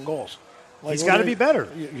 29 goals? Like, he's got to be better.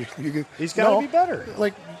 He's got to be better.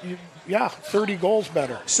 30 goals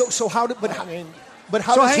better. So how did? But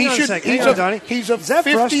how so does hang he on should? a second. Hang on, Donnie. He's a Does that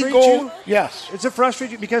 50 frustrate goal. You? Yes. Does it frustrate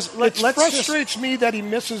you? Because it frustrates me that he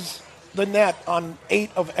misses the net on 8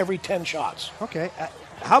 of every 10 shots. Okay.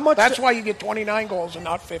 How much? That's why you get 29 goals and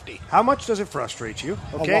not 50. How much does it frustrate you?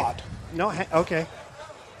 Okay. A lot. No. Okay.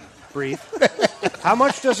 Breathe. How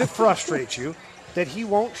much does it frustrate you that he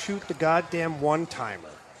won't shoot the goddamn one-timer?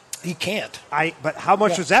 He can't. But how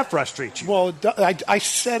much does that frustrate you? Well, I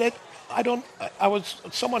said it. I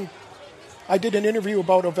did an interview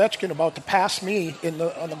about Ovechkin about to pass me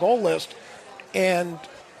on the goal list, and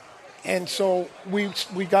so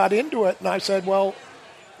we got into it, and I said, well,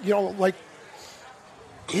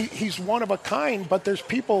 he's one of a kind, but there's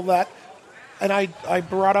people that, and I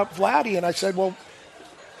brought up Vladdy, and I said, well,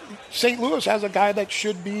 St. Louis has a guy that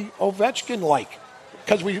should be Ovechkin-like,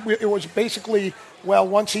 because it was basically, well,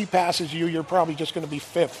 once he passes you, you're probably just going to be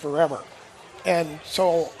fifth forever. And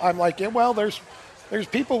so I'm like, yeah, well, there's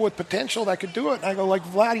people with potential that could do it. And I go, like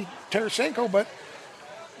Vladdy Tarasenko, but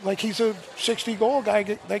like he's a 60-goal guy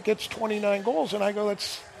that gets 29 goals. And I go,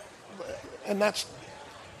 that's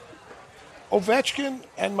Ovechkin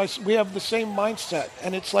and we have the same mindset.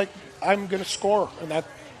 And it's like, I'm going to score, and that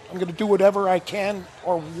I'm going to do whatever I can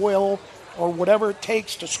or will or whatever it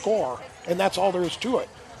takes to score. And that's all there is to it.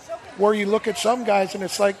 Where you look at some guys and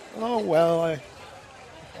it's like, oh, well,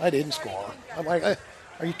 I didn't score. I'm like,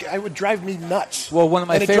 it would drive me nuts. Well, one of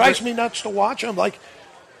my favorite... it drives me nuts to watch him. Like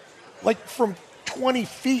from 20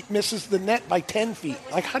 feet misses the net by 10 feet.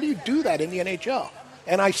 Like, how do you do that in the NHL?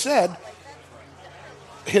 And I said,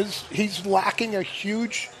 he's lacking a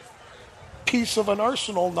huge piece of an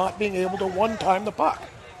arsenal not being able to one-time the puck.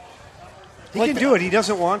 He can do it. He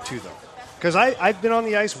doesn't want to, though. Because I've been on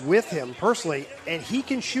the ice with him personally, and he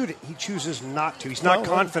can shoot it. He chooses not to. He's not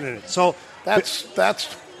confident in it. So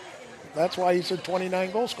that's That's why he's a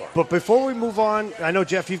 29 goal scorer. But before we move on, I know,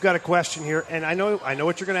 Jeff, you've got a question here, and I know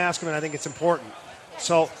what you're going to ask him, and I think it's important.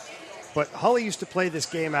 So, but Hully used to play this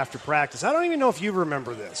game after practice. I don't even know if you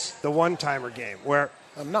remember this, the one-timer game, where...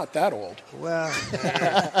 I'm not that old. Well,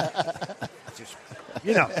 just,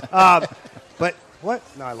 but what?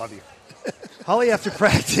 No, I love you. Hully, after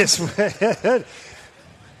practice,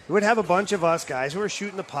 would have a bunch of us guys who were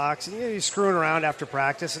shooting the pucks and you're screwing around after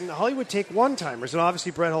practice, and Hully would take one-timers. And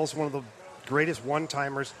obviously, Brett Hull's one of the greatest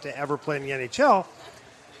one-timers to ever play in the NHL,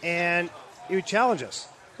 and he would challenge us.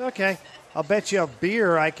 Okay, I'll bet you a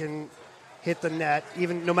beer I can hit the net,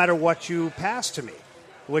 even no matter what you pass to me,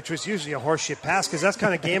 which was usually a horseshit pass because that's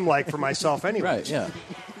kind of game-like for myself anyway. Right, yeah.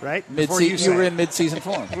 Right? You were in mid-season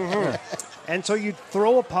form. Mm-hmm. Yeah. And so you'd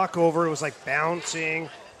throw a puck over. It was like bouncing,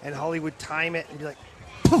 and Hully would time it and be like,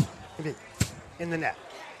 poof, in the net.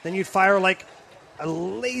 Then you'd fire like a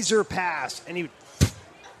laser pass, and he'd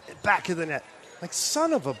back to the net. Like,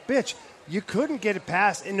 son of a bitch. You couldn't get it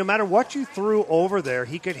past, and no matter what you threw over there,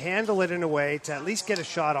 he could handle it in a way to at least get a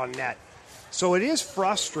shot on net. So it is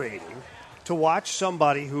frustrating to watch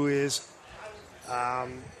somebody who is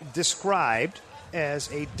described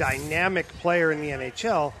as a dynamic player in the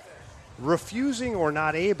NHL refusing or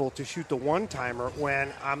not able to shoot the one-timer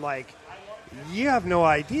when I'm like, you have no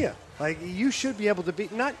idea. Like, you should be able to be,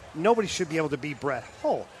 nobody should be able to be Brett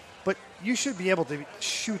Hull, but you should be able to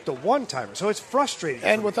shoot the one-timer. So it's frustrating.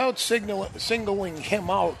 And without singling him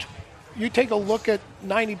out, you take a look at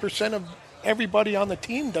 90% of everybody on the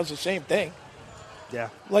team does the same thing. Yeah.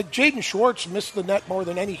 Like, Jaden Schwartz missed the net more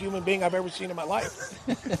than any human being I've ever seen in my life.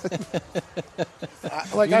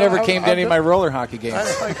 You never came to any of my roller hockey games.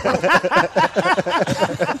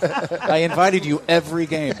 I invited you every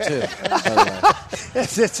game, too.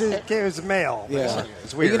 It was mail. Yeah.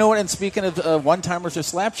 It's weird. You know what? And speaking of one-timers or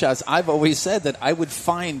slap shots, I've always said that I would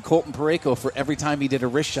fine Colton Parayko for every time he did a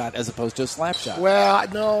wrist shot as opposed to a slap shot. Well,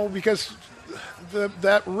 no, because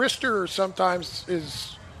that wrister sometimes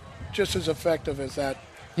is just as effective as that.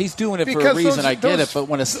 He's doing it for a reason, I get it, but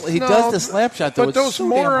when he does the slap shot, though, it's so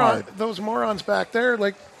damn hard. Those morons back there,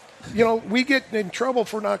 like, we get in trouble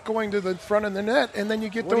for not going to the front of the net, and then you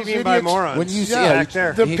get what those do you mean idiots. by morons? When you back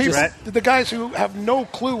there. The guys who have no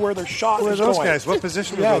clue where their shot is those going. Guys? What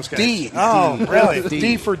position are those guys? D. Oh, really?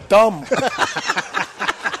 D for dumb.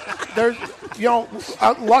 There's,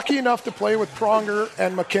 lucky enough to play with Pronger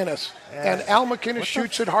and McInnes. And Al McInnes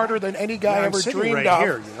shoots it harder than any guy ever dreamed of.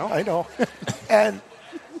 Here, I know.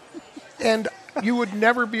 And you would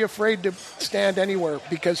never be afraid to stand anywhere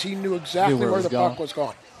because he knew exactly where the puck was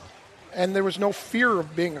going. And there was no fear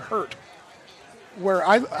of being hurt. Where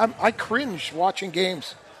I cringe watching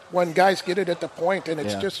games when guys get it at the point, and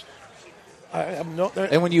it's just...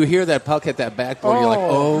 And when you hear that puck hit that backboard, you're like,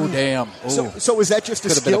 oh, damn. Oh. So is that just a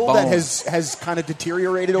skill that has kind of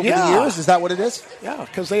deteriorated over the years? Is that what it is? Yeah,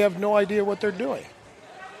 because they have no idea what they're doing.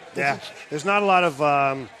 Yeah, there's not a lot of,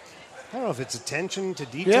 I don't know if it's attention to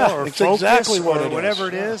detail or focus exactly or whatever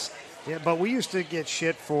it is. Yeah, but we used to get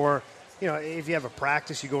shit for, if you have a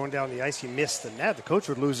practice, you going down the ice, you miss the net, the coach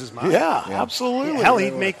would lose his mind. Yeah, absolutely. Hell,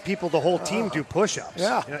 he'd make the whole team do push-ups.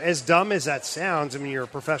 Yeah. As dumb as that sounds, I mean, you're a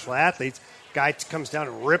professional athlete. Guy comes down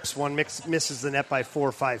and rips one, misses the net by 4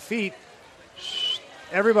 or 5 feet.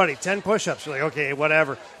 Everybody, 10 push-ups. You're like, okay,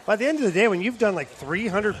 whatever. By the end of the day, when you've done like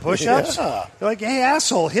 300 push-ups, you're like, hey,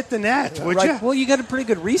 asshole, hit the net, would you? Well, you got a pretty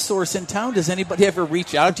good resource in town. Does anybody ever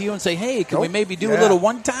reach out to you and say, hey, can we maybe do a little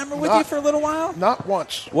one-timer with you for a little while? Not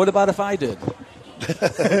once. What about if I did?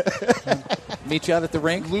 Meet you out at the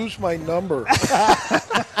rink? Lose my number.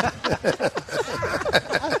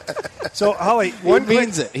 So, Holly, he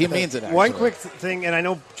means it. Actually. One quick thing, and I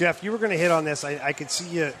know, Jeff, you were going to hit on this. I could see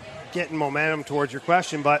you getting momentum towards your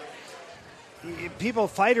question, but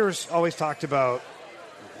fighters always talked about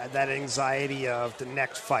that anxiety of the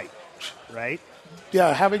next fight, right?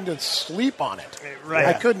 Yeah, having to sleep on it. Right.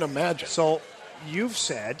 I couldn't imagine. So, you've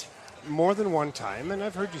said more than one time, and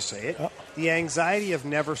I've heard you say it, the anxiety of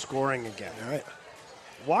never scoring again. All right.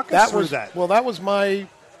 Walk us through that. Well, that was my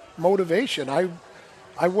motivation.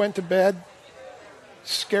 I went to bed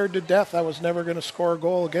scared to death I was never going to score a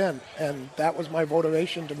goal again, and that was my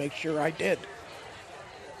motivation to make sure I did.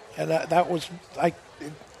 And that was, I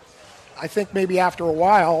think maybe after a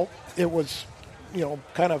while it was,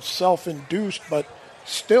 kind of self-induced, but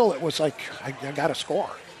still it was like, I got to score.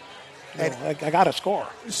 I got to score.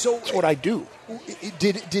 So that's what I do.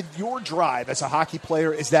 Did your drive as a hockey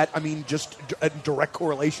player, is that, just a direct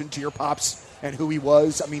correlation to your pops and who he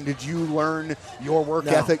was? Did you learn your work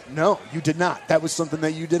ethic? No, you did not. That was something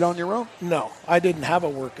that you did on your own? No, I didn't have a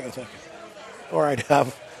work ethic. Or I'd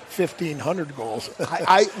have 1,500 goals.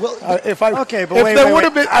 Okay, but if wait, there would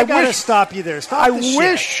have been, I got to stop you there. Stop I the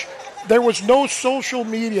wish there was no social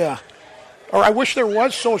media, or I wish there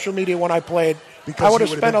was social media when I played. Because I would you have would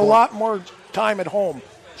have spent been a bored. lot more time at home.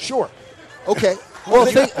 Sure. Okay. Well,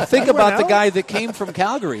 think about the out. guy that came from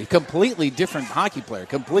Calgary. Completely different hockey player.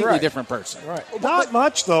 Completely Right. different person. Right. Not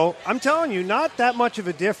much, though. I'm telling you, not that much of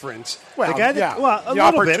a difference. Well, the guy that, yeah. well, a the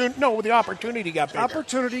little bit. No, the opportunity got bigger.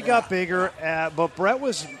 Opportunity got bigger, but Brett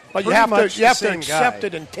was But you pretty have much to the same accept guy.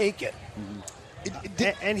 it and take it.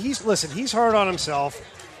 And he's hard on himself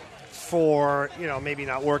for maybe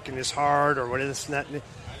not working as hard or what is that.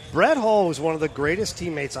 Brett Hull was one of the greatest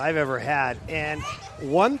teammates I've ever had, and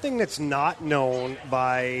one thing that's not known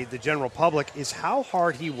by the general public is how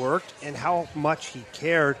hard he worked and how much he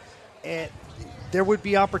cared. And there would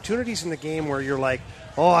be opportunities in the game where you're like,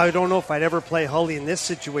 oh, I don't know if I'd ever play Hully in this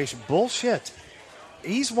situation. Bullshit.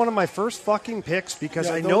 He's one of my first fucking picks because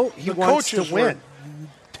I know he wants to win.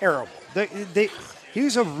 Terrible. He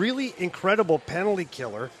was a really incredible penalty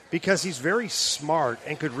killer because he's very smart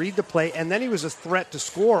and could read the play, and then he was a threat to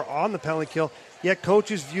score on the penalty kill, yet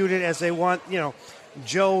coaches viewed it as they want,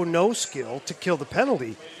 Joe no skill to kill the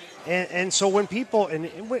penalty. And so when people, and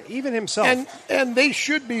even himself. And they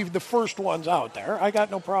should be the first ones out there. I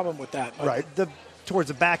got no problem with that. Right. Towards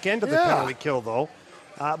the back end of the penalty kill, though.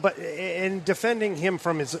 But in defending him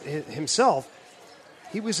from himself,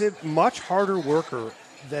 he was a much harder worker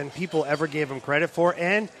than people ever gave him credit for.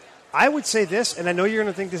 And I would say this, and I know you're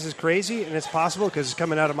going to think this is crazy, and it's possible because it's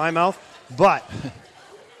coming out of my mouth, but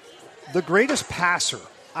the greatest passer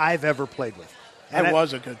I've ever played with. And I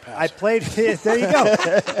was a good passer. I played, there you go.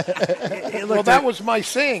 Well, that was my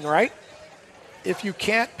saying, right? If you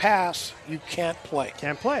can't pass, you can't play.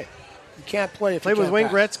 Can't play. You can't play if played you with can't Wayne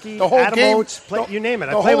pass. Gretzky, the whole Adam game, Oates, you name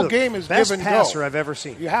it. The whole game is best give and passer go. I've ever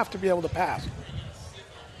seen. You have to be able to pass.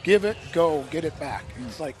 Give it, go, get it back.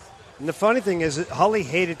 It's like. And the funny thing is that Hully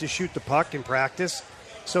hated to shoot the puck in practice,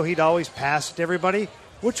 so he'd always pass it to everybody,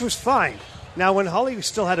 which was fine. Now, when Hully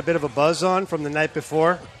still had a bit of a buzz on from the night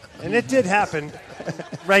before, and it did happen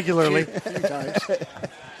regularly,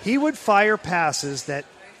 he would fire passes that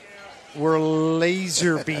were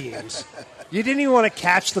laser beams. You didn't even want to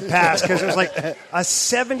catch the pass because it was like a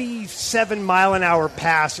 77-mile-an-hour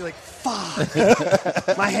pass. You're like,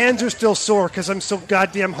 fuck. My hands are still sore because I'm so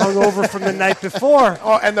goddamn hungover from the night before.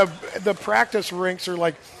 Oh, and the practice rinks are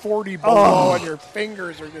like 40 below, and your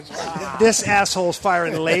fingers are just. This asshole's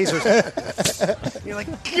firing lasers. You're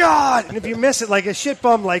like, God! And if you miss it, like a shit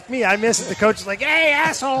bum like me, I miss it. The coach is like, hey,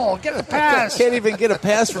 asshole, get the pass. Can't even get a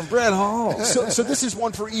pass from Brett Hull. So this is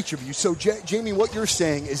one for each of you. So, Jamie, what you're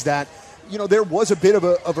saying is that there was a bit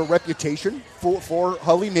of a reputation for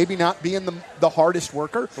Hully maybe not being the hardest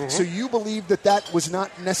worker. Mm-hmm. So you believe that was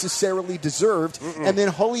not necessarily deserved. Mm-mm. And then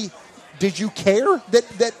Hully, did you care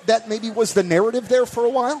that maybe was the narrative there for a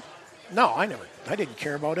while? No, I didn't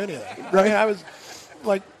care about any of that. Right. I mean, I was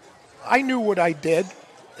like, I knew what I did.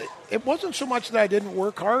 It wasn't so much that I didn't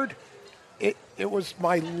work hard. It was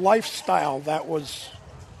my lifestyle that was.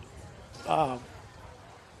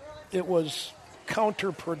 It was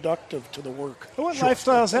counterproductive to the work. What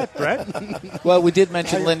lifestyle is that, Brett? Well, we did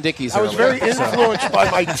mention Lynn Dickey's I was earlier, very influenced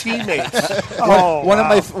by my teammates.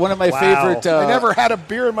 One of my favorite. I never had a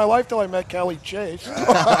beer in my life till I met Kelly Chase.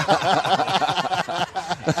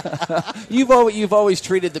 You've always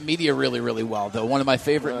treated the media really, really well, though. One of my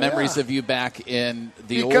favorite memories of you back in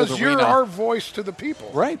the old arena. Because you're our voice to the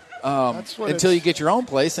people. Right. Until you get your own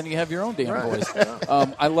place and you have your own damn voice.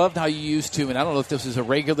 I loved how you used to, and I don't know if this was a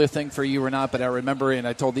regular thing for you or not, but I remember, and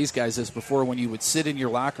I told these guys this before, when you would sit in your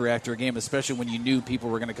locker after a game, especially when you knew people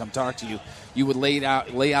were going to come talk to you, you would lay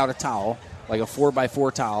out a towel, like a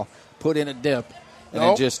 4x4 towel, put in a dip, and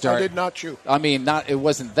then just start. I did not chew. I mean, it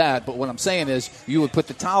wasn't that, but what I'm saying is you would put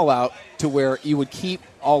the towel out to where you would keep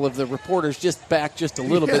all of the reporters just back just a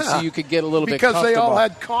little bit so you could get a little bit comfortable. Because they all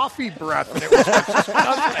had coffee breath. And it was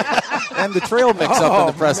disgusting. And the trail mix up in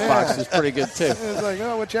the press box was pret's good, too. It was like,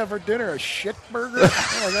 what you have for dinner, a shit burger?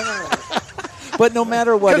 But no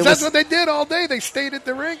matter what, because that's what they did all day. They stayed at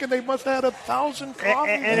the rink, and they must have had 1,000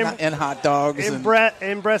 coffees and hot dogs. In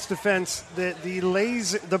Brett's defense,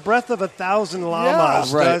 the breath of 1,000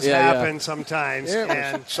 llamas does happen sometimes.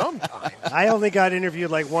 And sometimes I only got interviewed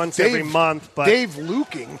like once every month. But Dave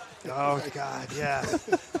Luking. Oh God, yeah.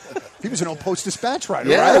 He was an old Post-Dispatch writer,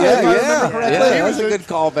 right? Yeah. He was a good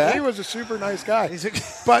callback. He was a super nice guy.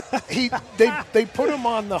 But they put him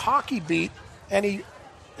on the hockey beat,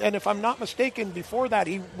 and if I'm not mistaken, before that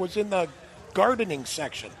he was in the gardening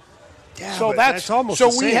section. Yeah, so that's almost so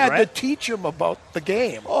the we same, had right? to teach him about the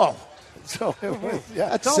game. Oh, So it was,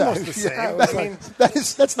 yeah, It's almost the same. it was I mean,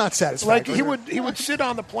 that's not like satisfactory. he would sit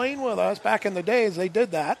on the plane with us back in the days. They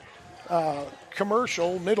did that.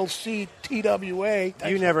 Commercial, middle seat, TWA.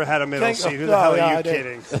 you never had a middle Thank- seat. Who the hell yeah, are you I did.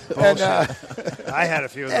 kidding? And, Bullshit. I had a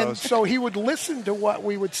few of and those. so he would listen to what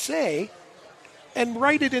we would say and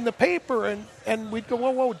write it in the paper, and we'd go,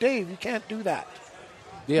 whoa, Dave, you can't do that.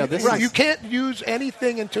 Yeah, this You is can't use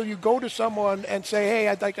anything until you go to someone and say, hey,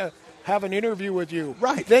 I'd like to have an interview with you.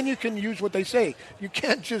 Right. Then you can use what they say. You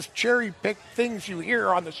can't just cherry pick things you hear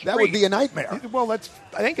on the street. That would be a nightmare. Well, I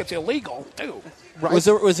think it's illegal, too. Right. Was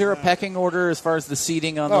there a pecking order as far as the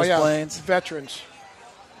seating on those planes? Veterans.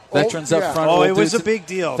 Veterans Oh, up yeah. front. Oh, old it was dudes- a big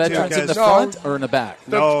deal, too, Veterans in the guys. No. front or in the back?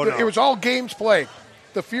 No. It was all games played.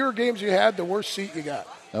 The fewer games you had, the worse seat you got.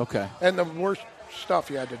 Okay. And the worse stuff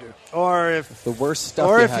you had to do. Or if The worst stuff.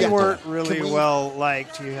 or you if had you to weren't do. really Can we- well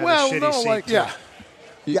liked, you had Well, a shitty no, seat. like, too. yeah.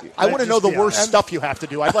 Yeah, I want to know the just- worst yeah. stuff you have to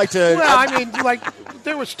do. I'd like to. Well, I mean, like,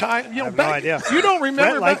 there was time, have no back, idea. You don't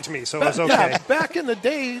remember. Brett liked me, so it was Yeah, okay. back in the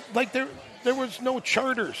day, like, there was no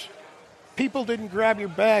charters. People didn't grab your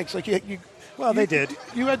bags. Like, They did.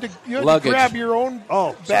 You had to Luggage. grab your own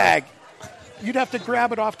Oh, bag. You'd have to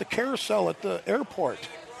grab it off the carousel at the airport.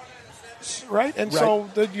 Right? And so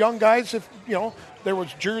the young guys, if there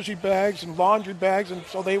was jersey bags and laundry bags, and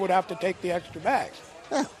so they would have to take the extra bags.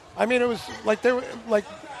 Yeah. I mean, it was like they were like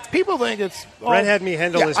people think it's. Brett had me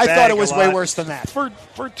handle Yeah, his I bag thought it was a way lot. worse than that. For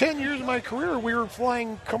 10 years of my career, we were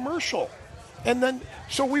flying commercial, and then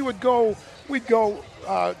so we'd go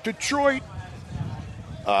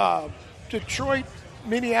Detroit,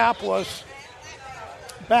 Minneapolis,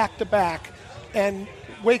 back to back, and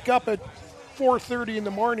wake up at 4:30 in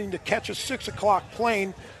the morning to catch a 6 o'clock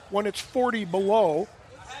plane when it's 40 below,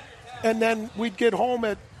 and then we'd get home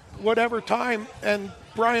at whatever time, and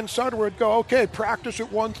Brian Sutter would go, okay, practice at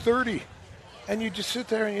 1:30, and you just sit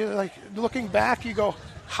there and you're like, looking back, you go,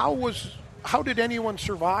 how did anyone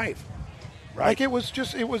survive? Right. Like it was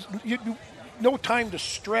no time to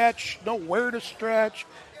stretch, nowhere to stretch.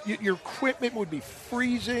 Your equipment would be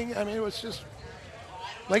freezing. I mean, it was just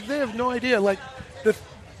like they have no idea. Like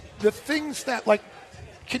the things that, like,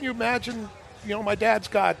 can you imagine? My dad's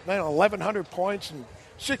got 1,100 points and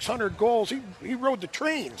 600 goals. He rode the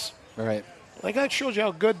trains. Right. Like that shows you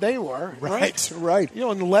how good they were. Right.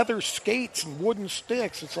 And leather skates and wooden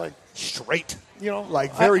sticks. It's like Straight.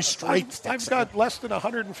 like very straight. I've got less than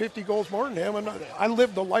 150 goals more than him, and I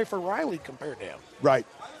lived the life of Riley compared to him. Right.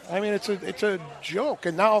 I mean, it's a joke.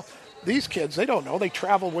 And now these kids, they don't know. They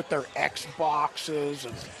travel with their Xboxes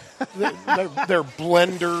and their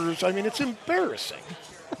blenders. I mean, it's embarrassing.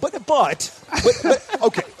 But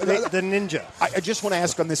okay. The ninja. I just want to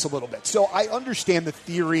ask on this a little bit. So I understand the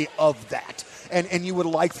theory of that, and you would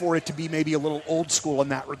like for it to be maybe a little old school in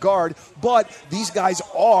that regard. But these guys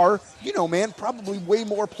are, probably way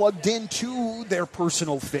more plugged into their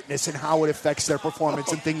personal fitness and how it affects their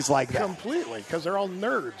performance and things like that. Completely, because they're all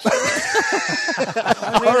nerds.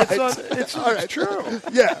 I mean, it's true.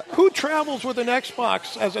 Yeah. Who travels with an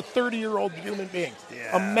Xbox as a 30-year-old human being?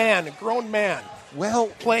 Yeah. A man, a grown man, Well,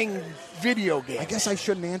 playing video games. I guess I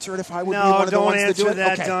shouldn't answer it if I would be No, one of the don't ones to do answer it.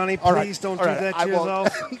 that, Okay. Donnie. All right. Please don't All do right. that to I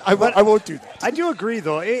won't. yourself. I won't do that. I do agree,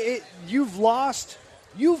 though. You've lost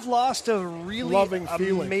a really Loving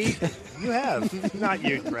feeling. You have. Not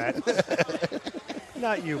you, Brett.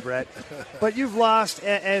 Not you, Brett. But you've lost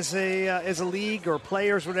as a league or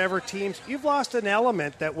players, whatever teams. You've lost an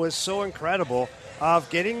element that was so incredible of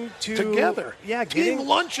getting together. Yeah, team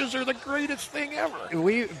lunches are the greatest thing ever.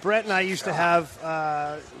 Brett and I used to have.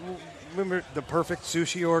 Remember the perfect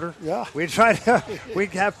sushi order? Yeah. We'd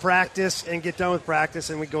have practice and get done with practice,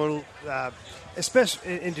 and we'd go,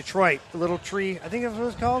 especially in Detroit, the Little Tree. I think that's what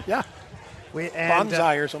it's called. Yeah.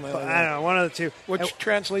 Bonsai or something like that. I don't know, one of the two. Which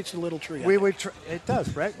translates to little tree. We would. It does,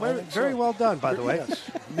 Brett. Very well done, by the way. Yes.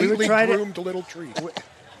 We would Neatly try to. groomed little tree.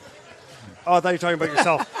 Oh, I thought you were talking about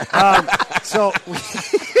yourself. So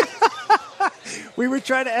we would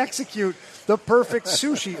try to execute the perfect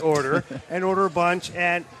sushi order and order a bunch.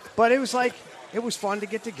 But it was fun to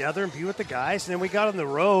get together and be with the guys. And then we got on the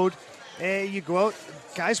road, and you go out.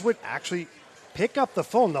 Guys would actually pick up the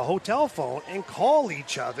phone, the hotel phone, and call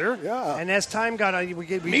each other. Yeah. And as time got on, we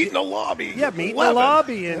Meet in the lobby. Yeah, meet in the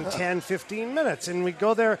lobby in 10, 15 minutes. And we'd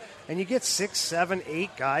go there, and you get 6, 7, 8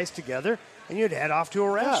 guys together, and you'd head off to a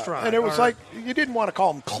restaurant. And it was like, you didn't want to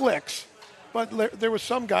call them cliques, but there was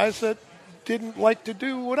some guys that didn't like to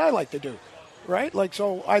do what I like to do, right? Like,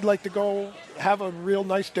 so I'd like to go have a real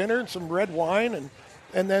nice dinner and some red wine,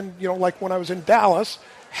 and then, like when I was in Dallas,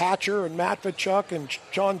 Hatcher and Matt Tkachuk and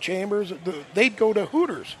John Chambers, they'd go to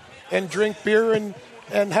Hooters and drink beer and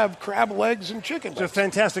and have crab legs and chicken It's a legs.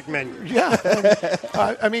 fantastic menu.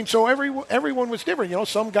 Yeah. I mean, so everyone was different. You know,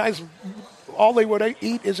 some guys, all they would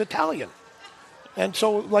eat is Italian. And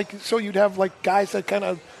so you'd have like guys that kind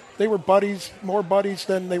of, they were buddies, more buddies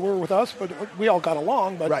than they were with us, but we all got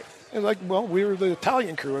along. But right. It's like, well, we were the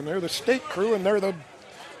Italian crew, and they're the steak crew, and they're the,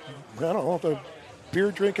 I don't know, the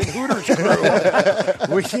beer drinking Hooters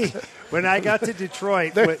crew. When I got to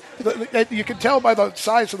Detroit, You can tell by the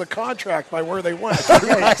size of the contract by where they went.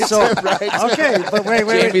 Okay, but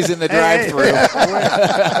wait. Jamie's in the drive-thru.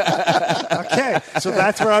 Okay, so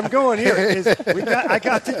that's where I'm going here. I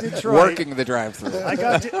got to Detroit. Working the drive-thru.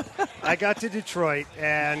 I got to Detroit,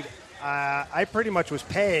 and I pretty much was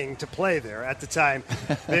paying to play there at the time,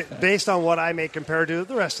 based on what I made compared to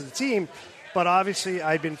the rest of the team. But obviously,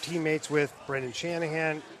 I'd been teammates with Brendan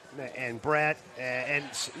Shanahan and Brett, and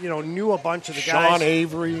knew a bunch of the guys.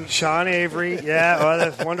 Sean Avery, yeah,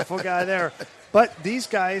 that's a wonderful guy there. But these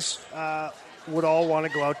guys would all want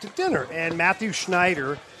to go out to dinner. And Matthew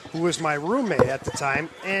Schneider, who was my roommate at the time,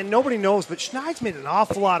 and nobody knows, but Schneider's made an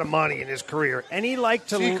awful lot of money in his career, and he liked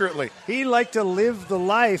to live the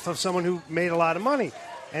life of someone who made a lot of money.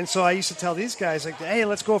 And so I used to tell these guys, like, hey,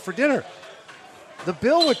 let's go for dinner. The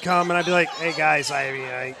bill would come, and I'd be like, hey, guys,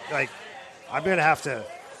 I'm going to have to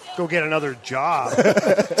go get another job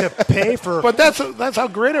to pay for. But that's how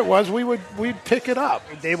great it was. We'd pick it up.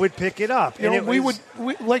 They would pick it up. You know, we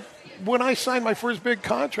like when I signed my first big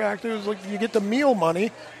contract, it was like you get the meal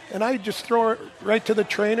money, and I just throw it right to the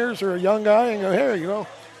trainers or a young guy and go, here you go.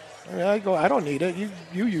 And I go, I don't need it.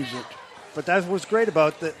 You use it. But that was great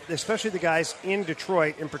about especially the guys in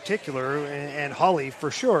Detroit in particular, and Holly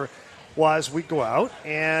for sure, was we'd go out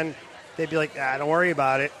and they'd be like, don't worry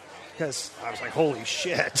about it. Because I was like, holy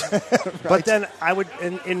shit. Right. But then I would,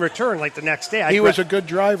 in return, like the next day. He was a good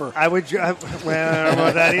driver. I don't know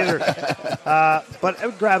about that either. But I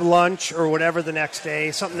would grab lunch or whatever the next day,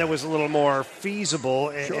 something that was a little more feasible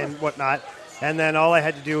and whatnot. And then all I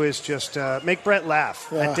had to do is just make Brett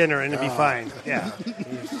laugh at dinner and it'd be fine. Yeah.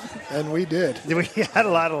 And we did. We had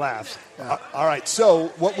a lot of laughs. All right, so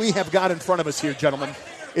what we have got in front of us here, gentlemen,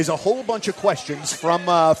 is a whole bunch of questions from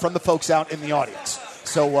the folks out in the audience.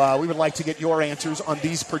 So we would like to get your answers on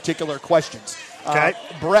these particular questions. Okay.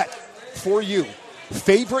 Brett, for you,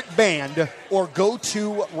 favorite band or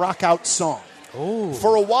go-to rock-out song? Ooh.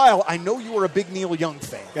 For a while, I know you were a big Neil Young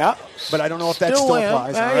fan. Yeah. But I don't know if that still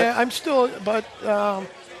applies. Yeah, I'm still, but I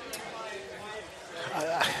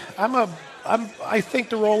think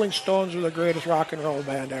the Rolling Stones are the greatest rock and roll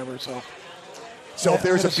band ever. So if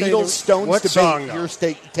there's a Beatles-Stones what debate, song, you're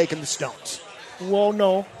taking the Stones. Well,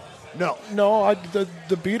 no. No. The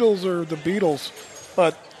Beatles are the Beatles,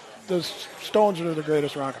 but the Stones are the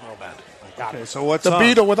greatest rock and roll band. Okay, so what's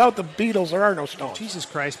without the Beatles, there are no Stones. Jesus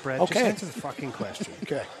Christ, Brett. Okay. Just answer the fucking question.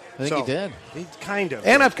 Okay. I think he did. Kind of.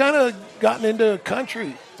 And I've kind of gotten into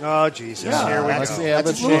country. Oh, Jesus. Yeah. Here we go.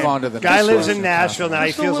 Let's move on to the Guy next lives one. in Nashville now. He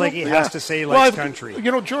Just a feels little- like he has to say he likes country.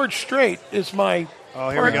 You know, George Strait is my Here we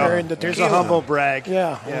partner go. in the Here's tequila. a humble brag.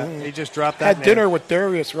 Yeah. He just dropped that Had dinner with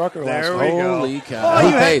Darius Rucker last There night. we go. Holy cow. Oh, Who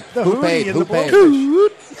you had paid? the Who Hootie paid? and Who the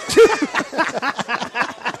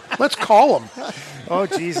paid? Let's call him. Oh,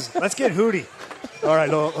 Jesus. Let's get Hootie. All right,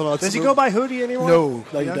 hold on. Does he go by Hootie anymore? No,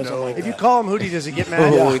 he doesn't like If that. you call him Hootie, does he get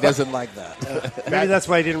mad? Oh, he doesn't like that. Maybe that's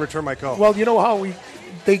why he didn't return my call. Well, you know how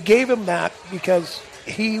they gave him that because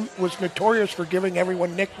he was notorious for giving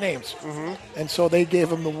everyone nicknames. Mm-hmm. And so they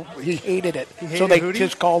gave him he hated it. So they Hootie?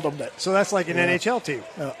 just called him that. So that's like an NHL team.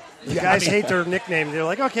 The guys hate their nickname. They're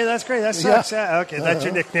like, okay, that's great. That sucks. Yeah. Okay, that's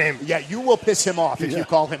your nickname. Yeah, you will piss him off if you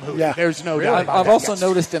call him Hootie. Yeah. There's no doubt about I've that. also Yes.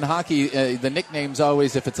 noticed in hockey, the nicknames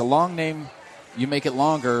always, if it's a long name, you make it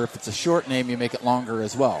longer. If it's a short name, you make it longer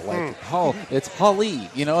as well. Like Hull, it's Hully.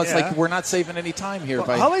 You know, it's like we're not saving any time here.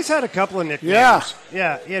 Well, Holly's had a couple of nicknames. Yeah.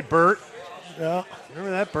 Yeah, he had Bert. Yeah.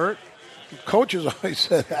 Remember that, Bert? Coaches always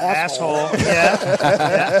said asshole. Yeah.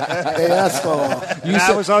 Hey, asshole.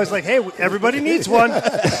 I was always like, hey, everybody needs one.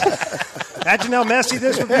 Imagine how messy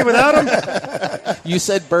this would be without him. You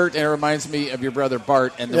said Bert, and it reminds me of your brother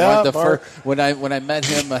Bart. And Bart. when I met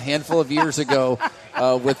him a handful of years ago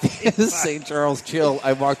with the St. Charles Chill,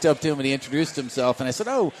 I walked up to him and he introduced himself, and I said,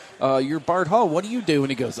 "Oh, you're Bart Hall. What do you do?" And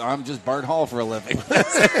he goes, "I'm just Bart Hall for a living."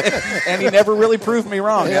 And he never really proved me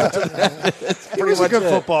wrong. After that. He was a good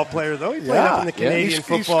football player, though. He played up in the Canadian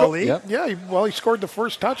Football League. Yep. Yeah, he scored the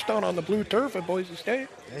first touchdown on the blue turf at Boise State.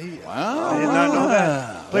 Wow. I did not know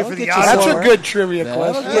that. Played for the get you That's Ottawa. a good trivia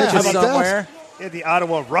question. Get you How about that? somewhere. the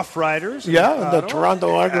Ottawa Rough Riders. The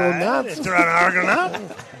Toronto Argonauts. Toronto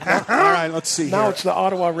Argonauts. All right, let's see. Now here. it's the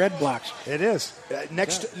Ottawa Red Blacks. It is.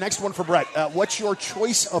 Next one for Brett. What's your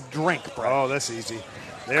choice of drink, Brett? Oh, that's easy.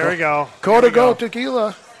 There we go. Codago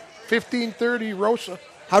Tequila, 1530 Rosa.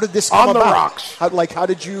 How did this come on about? The rocks? How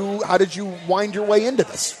did you wind your way into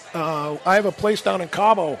this? I have a place down in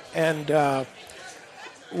Cabo, and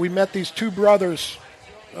we met these two brothers,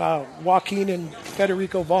 Joaquin and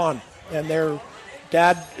Federico Vaughn, and their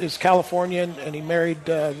dad is Californian, and he married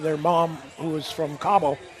their mom, who was from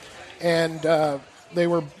Cabo, and they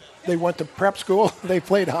went to prep school. They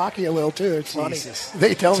played hockey a little too. It's funny.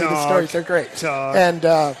 They tell me the stories. They're great. And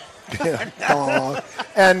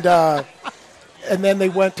then they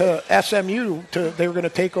went to SMU. They were going to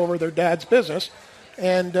take over their dad's business,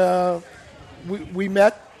 and we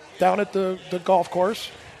met down at the golf course.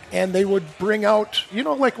 And they would bring out,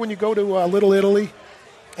 like when you go to Little Italy,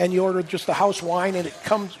 and you order just the house wine, and it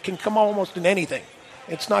can come almost in anything.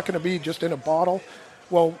 It's not going to be just in a bottle.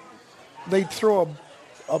 Well, they'd throw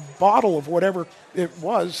a bottle of whatever it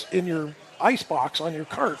was in your ice box on your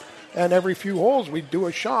cart, and every few holes we'd do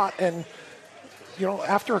a shot. And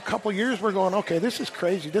after a couple years, we're going, okay, this is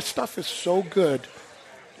crazy. This stuff is so good.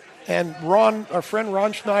 And our friend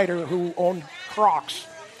Ron Schneider, who owned Crocs,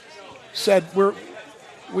 said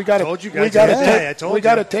we got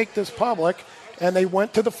to take this public. And they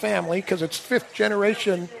went to the family because it's fifth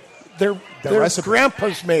generation. Their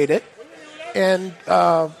grandpas made it, and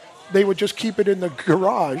they would just keep it in the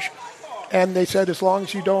garage. And they said, as long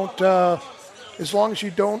as you don't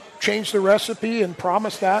change the recipe and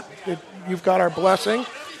promise that you've got our blessing.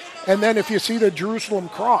 And then if you see the Jerusalem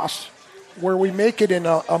cross, where we make it in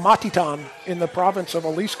Amatitan in the province of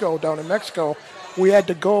Jalisco down in Mexico, we had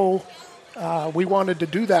to go. We wanted to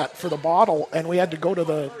do that for the bottle, and we had to go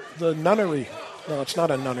to the nunnery. No, it's not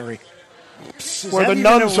a nunnery. Where the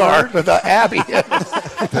nuns are, the abbey.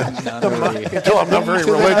 Until I'm not very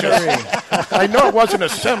religious. I know it wasn't a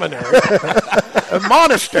seminary. A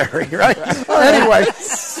monastery, right? Anyway,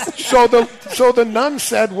 so the nun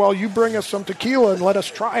said, well, you bring us some tequila and let us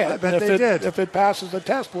try it. I bet they did. If it passes the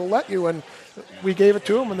test, we'll let you. And we gave it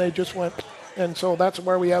to them, and they just went. And so that's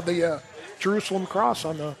where we have the Jerusalem cross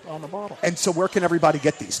on the bottle. And so where can everybody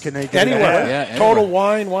get these? Can they get anywhere? Anywhere. Total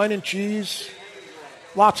Wine and Cheese.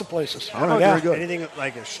 Lots of places. Oh, very good. Anything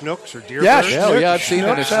like a Schnucks or Deer Yeah, Bird? I've seen it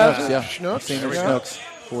at Schnucks. Yeah, Schnucks. I've seen it at Schnucks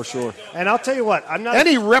for sure. And I'll tell you what, I'm not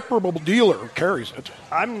any reputable dealer carries it.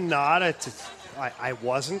 I'm not I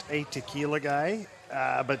wasn't a tequila guy,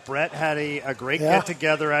 but Brett had a great get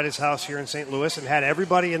together at his house here in St. Louis and had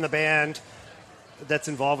everybody in the band that's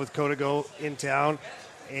involved with Codago in town,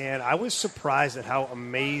 and I was surprised at how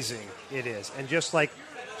amazing it is, and just like.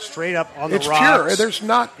 Straight up on the rocks. It's pure. There's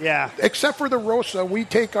not, except for the Rosa, we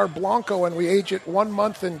take our Blanco and we age it 1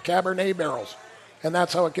 month in Cabernet barrels. And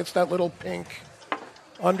that's how it gets that little pink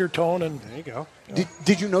undertone. And there you go.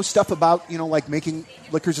 Did you know stuff about, like making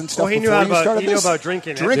liquors and stuff? Well, he knew about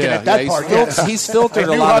drinking it. Drinking it, that part. He's filtered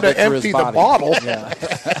a lot of it through his body. I knew how to empty the bottle.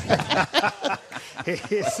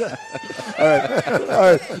 All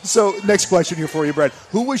right. So next question here for you, Brett.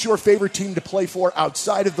 Who was your favorite team to play for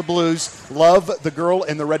outside of the Blues? Love the girl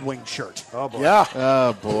in the Red Wing shirt. Oh, boy. Yeah.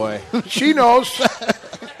 Oh, boy. She knows.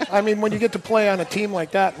 I mean, when you get to play on a team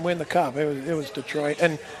like that and win the Cup, it was Detroit.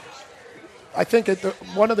 And I think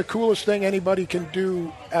one of the coolest thing anybody can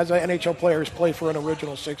do as an NHL player is play for an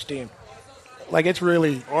original 16. Like, it's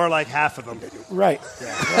really... Or like half of them. Right.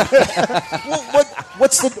 Yeah. Well,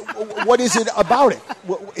 what is it about it?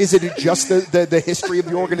 Is it just the history of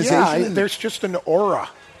the organization? Yeah, there's just an aura,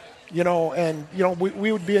 and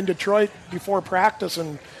we would be in Detroit before practice,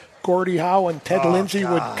 and Gordie Howe and Ted Lindsay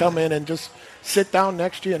would come in and just sit down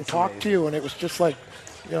next to you and talk to you, and it was just like,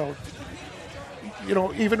 even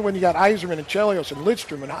when you got Yzerman and Chelios and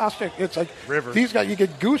Lidstrom and Hostek, it's like Rivers. These guys, you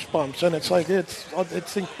get goosebumps, and it's like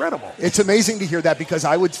it's incredible. It's amazing to hear that because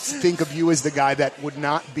I would think of you as the guy that would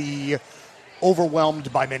not be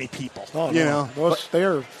overwhelmed by many people. Oh, no.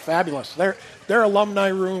 They're fabulous. Their alumni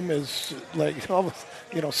room is like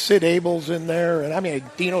Sid Abel's in there, and I mean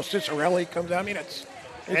Dino Ciccarelli comes out. I mean it's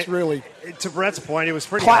really to Brett's point. It was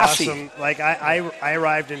pretty classy. Awesome. Like I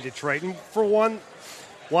arrived in Detroit, and for one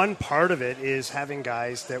part of it is having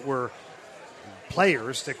guys that were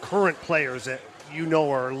players, the current players that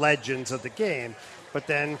are legends of the game, but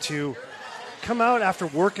then to come out after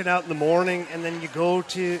working out in the morning and then you go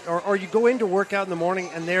to or you go into work out in the morning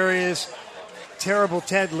and there is terrible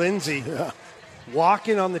Ted Lindsay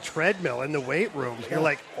walking on the treadmill in the weight room. You're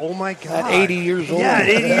like, oh my God. At 80 years old. Yeah, at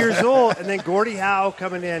 80 years old. And then Gordie Howe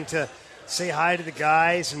coming in to say hi to the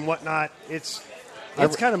guys and whatnot. It's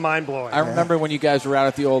It's kind of mind-blowing. I remember when you guys were out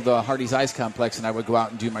at the old Hardy's Ice Complex, and I would go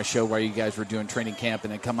out and do my show while you guys were doing training camp,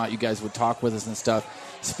 and then come out, you guys would talk with us and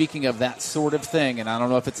stuff. Speaking of that sort of thing, and I don't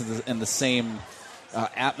know if it's in the same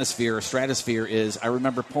atmosphere or stratosphere, is I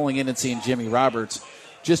remember pulling in and seeing Jimmy Roberts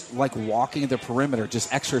just like walking the perimeter,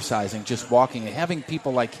 just exercising, just walking, and having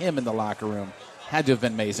people like him in the locker room had to have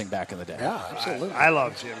been amazing back in the day. Yeah, absolutely. I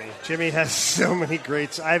love Jimmy. Jimmy has so many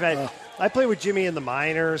greats. I played with Jimmy in the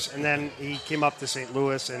minors, and then he came up to St.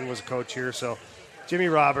 Louis and was a coach here. So Jimmy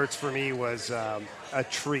Roberts, for me, was a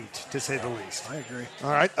treat, to say the least. I agree.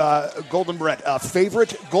 All right, Golden Brett, favorite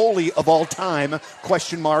goalie of all time,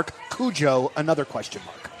 question mark, Cujo, another question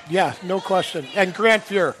mark. Yeah, no question. And Grant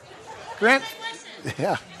Fuhr. Grant,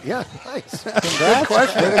 yeah, nice. Good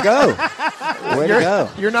question. Way to go. Way to go.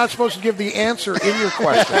 You're not supposed to give the answer in your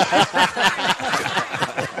question.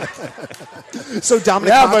 So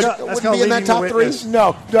Dominic Kaka wouldn't be in that top three?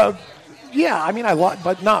 No. Yeah, I mean,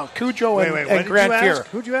 but no. Cujo and Grant Fuhr.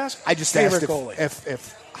 Who'd you ask? I just Favorite asked goalie.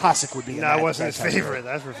 if Hasek would be in No, that. it wasn't that his top favorite.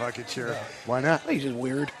 That's for fucking sure. three. Why not? He's just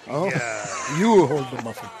weird. Oh. Yeah. You will hold the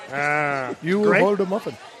muffin. You will Great. hold the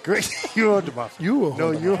muffin. Great. You hold the muffin. You will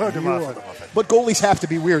hold the you hold muffin. the You muffin. hold the But goalies have to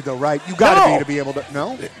be weird, though, right? You got No. to be able to.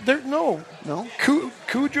 No? No.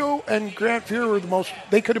 Cujo and Grant Fuhr were the most.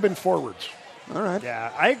 They could have been forwards. All right.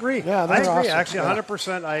 Yeah, I agree. Yeah, I they're agree. awesome. Actually, Yeah.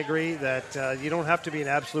 100% I agree that you don't have to be an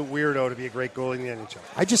absolute weirdo to be a great goalie in the NHL.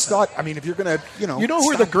 I just thought, I mean, if you're going to, You know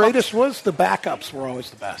who the greatest was? The backups were always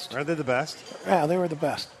the best. Aren't they the best? Yeah, they were the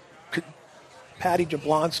best. Patty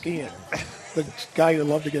Jablonski and the guy who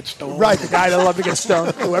loved to get stoned. Right, the guy that loved to get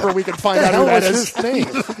stoned. Whoever we can find out who that is. His name?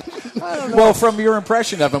 Well, from your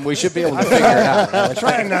impression of him, we should be able to figure it out. I'm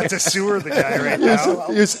trying not to sewer the guy right now.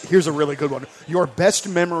 Here's a really good one. Your best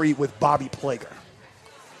memory with Bobby Plager.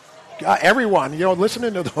 Everyone,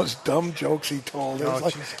 listening to those dumb jokes he told. It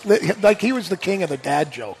was like he was the king of the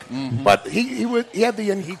dad joke. Mm-hmm. But he had the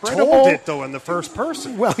incredible. Told it, though, in the first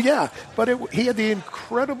person. Well, yeah, but he had the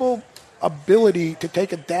incredible ability to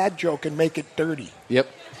take a dad joke and make it dirty. Yep.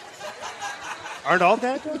 Aren't all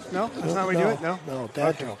dad jokes? No? That's not how we do it? No? No,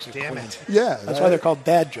 dad jokes are Damn clean. it. Yeah. That's why they're called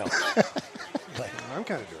dad jokes. I'm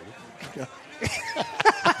kind of dirty.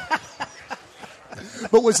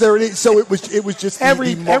 But was there any? So it was just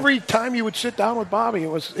every time you would sit down with Bobby, it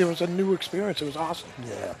was a new experience. It was awesome.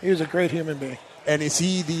 Yeah, he was a great human being. And is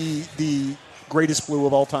he the greatest Blue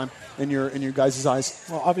of all time in your guys' eyes?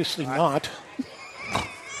 Well, obviously not.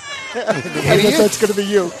 I guess that's going to be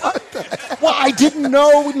you. Well, I didn't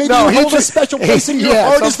know. Maybe No, you hold a special place in your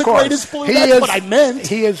heart as the greatest Blue. That's what I meant.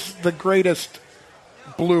 He is the greatest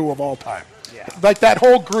Blue of all time. Yeah. Like that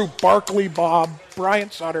whole group: Barkley, Bob,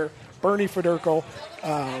 Brian Sutter, Bernie Federico,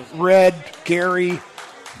 Red, Gary,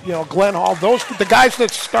 Glenn Hall. The guys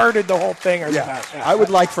that started the whole thing are the best. Yeah. I would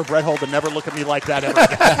like for Brett Hull to never look at me like that ever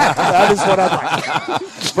again. That is what I'd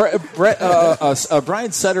like.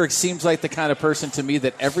 Brian Sutter seems like the kind of person to me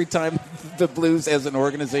that every time the Blues as an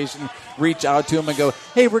organization reach out to him and go,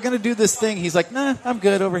 hey, we're going to do this thing, he's like, nah, I'm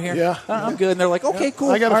good over here. Yeah. I'm good. And they're like, okay,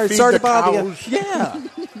 cool. I got to feed sorry the to bother you. cows. Yeah.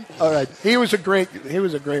 All right. He was a great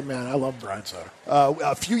man. I love Brian Sutter.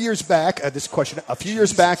 A few years back,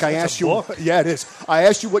 I asked you. Yeah, it is. I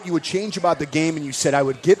asked you what you would change about the game, and you said I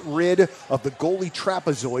would get rid of the goalie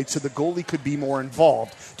trapezoid so the goalie could be more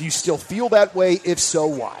involved. Do you still feel that way? If so,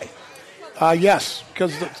 why? Yes,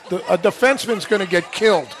 because a defenseman's going to get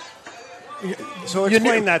killed. So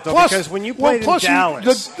explain that, though, because when you played in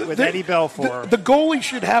Dallas with Eddie Belfour. The goalie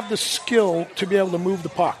should have the skill to be able to move the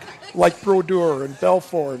puck, like Brodeur and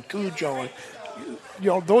Belfour and Cujo.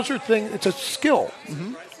 And, those are things, it's a skill.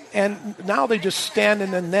 Mm-hmm. And now they just stand in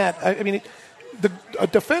the net. I mean, a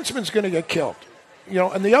defenseman's going to get killed.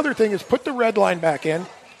 And the other thing is put the red line back in,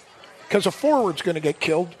 because a forward's going to get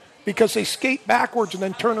killed because they skate backwards and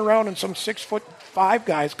then turn around and some 6'5"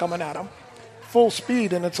 guys coming at them full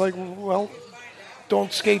speed, and it's like, well,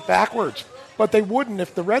 don't skate backwards. But they wouldn't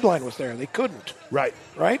if the red line was there. They couldn't. Right.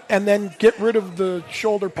 And then get rid of the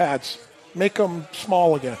shoulder pads. Make them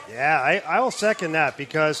small again. Yeah, I will second that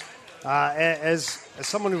because as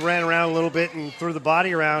someone who ran around a little bit and threw the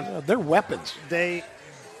body around. They're weapons.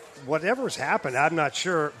 Whatever's happened, I'm not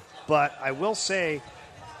sure. But I will say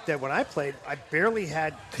that when I played, I barely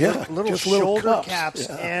had little shoulder caps.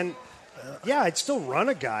 Yeah. And, I'd still run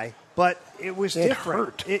a guy. But it was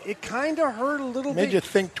different. It kind of hurt a little bit. It made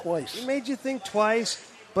you think twice.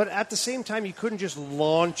 But at the same time, you couldn't just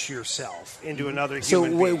launch yourself into another So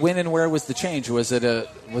human being. when and where was the change? Was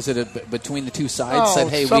it between the two sides? Said,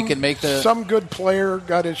 hey, we can make the. Some good player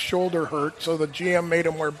got his shoulder hurt, so the GM made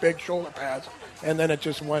him wear big shoulder pads, and then it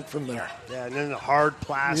just went from there. Yeah, and then the hard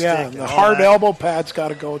plastic. Yeah, and the hard elbow pads got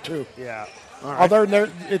to go too. Yeah. All right. Although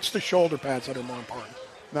it's the shoulder pads that are more important.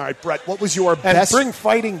 All right, Brett, what was your And best? bring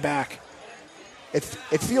fighting back. It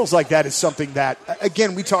feels like that is something that,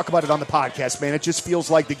 again, we talk about it on the podcast, man. It just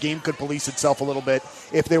feels like the game could police itself a little bit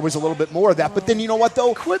if there was a little bit more of that. But then you know what,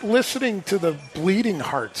 though? Quit listening to the bleeding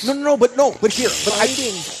hearts. But here.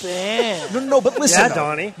 Fighting's bad. But listen. Yeah, though.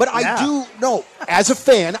 Donnie. But Yeah. I do, as a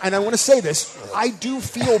fan, and I want to say this, I do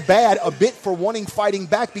feel bad a bit for wanting fighting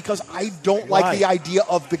back because I don't like the idea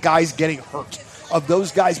of the guys getting hurt. Of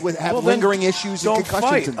those guys have lingering issues and concussions.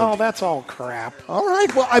 Fight. In them. Oh, that's all crap. All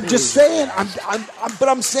right. Well, I'm just saying. But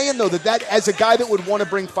I'm saying though that as a guy that would want to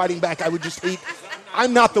bring fighting back, I would just hate.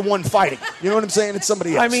 I'm not the one fighting. You know what I'm saying? It's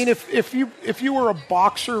somebody else. I mean, if you were a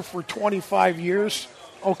boxer for 25 years,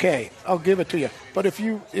 okay, I'll give it to you. But if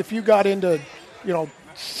you got into,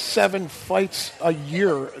 7 fights a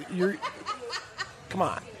year, come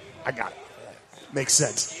on. I got it. Makes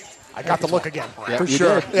sense. I got the look again, for you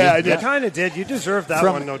sure. did. Yeah, I You did. kind of did. You deserved that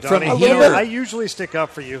From- one, no, from Donnie. here- I usually stick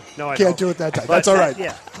up for you. No, I Can't don't. do it that time. But That's all right.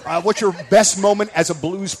 Yeah. What's your best moment as a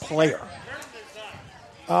Blues player?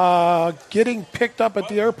 Getting picked up at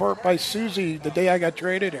the airport by Susie the day I got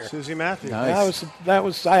traded here. Susie Matthews. Nice. That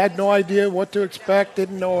was. I had no idea what to expect.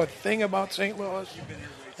 Didn't know a thing about St. Louis,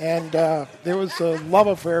 and there was a love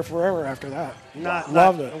affair forever after that.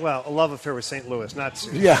 Loved it. Well, a love affair with St. Louis, not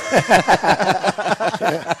Susie. Yeah.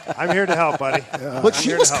 I'm here to help, buddy. But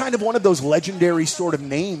she was kind of one of those legendary sort of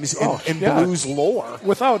names in yeah. Blues lore.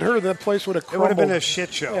 Without her, the place would have It crumbled. would have been a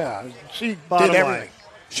shit show. Yeah, she Bottom did everything. line.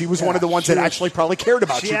 She was one of the ones she that was- actually probably cared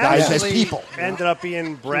about She you guys as actually people. ended up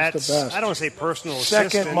being Brett's, the best. I don't want to say personal Second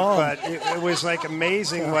assistant, mom. but it was like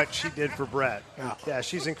amazing what she did for Brett. Yeah,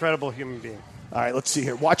 she's an incredible human being. All right, let's see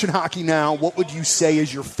here. Watching hockey now, what would you say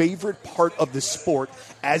is your favorite part of the sport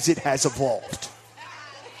as it has evolved?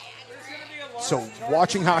 So,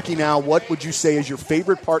 watching hockey now, what would you say is your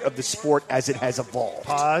favorite part of the sport as it has evolved?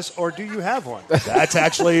 Pause, or do you have one? That's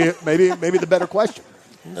actually maybe the better question.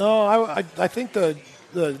 No, I think the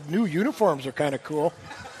new uniforms are kind of cool.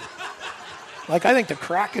 Like, I think the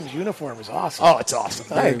Kraken's uniform is awesome. Oh, it's awesome.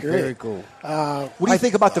 I agree. Very cool. What do you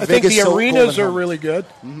think about the I Vegas? think the arenas Golden are Helmets? really good,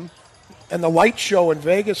 and the light show in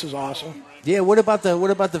Vegas is awesome. Yeah, what about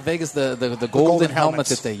the Vegas the golden helmet helmets.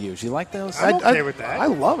 that they use? You like those? I'm okay with that. I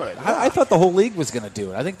love it. I thought the whole league was going to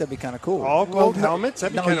do it. I think that'd be kind of cool. All gold helmets?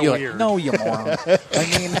 That'd be kind of weird. No, you moron.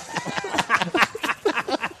 I mean,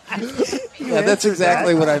 yeah, that's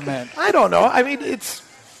exactly what I meant. I don't know. I mean, it's.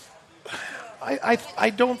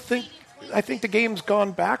 I don't think. I think the game's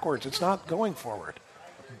gone backwards. It's not going forward.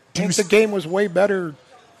 I think the game was way better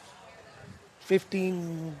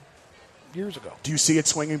 15 years ago. Do you see it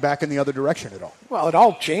swinging back in the other direction at all? Well, it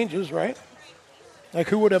all changes, right? Like,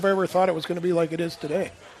 who would have ever thought it was going to be like it is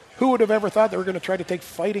today? Who would have ever thought they were going to try to take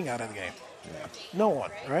fighting out of the game? Yeah. No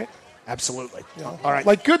one, right? Absolutely. You know, All right.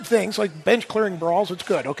 Like good things, like bench clearing brawls, it's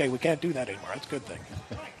good. Okay, we can't do that anymore. That's a good thing.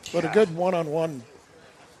 But a good one-on-one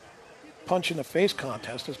punch in the face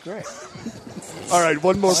contest is great. All right,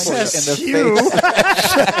 one more for you.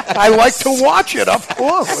 I like to watch it up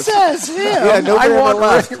close. Says him. I nobody ever want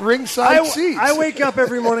left. ringside seats. I wake up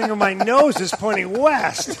every morning and my nose is pointing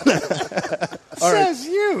west. Says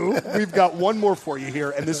you. We've got one more for you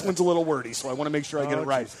here, and this one's a little wordy, so I want to make sure I get it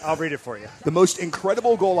right. I'll read it for you. The most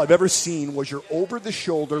incredible goal I've ever seen was your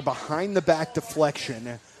over-the-shoulder, behind-the-back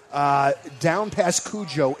deflection down past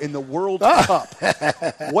Cujo in the World Cup.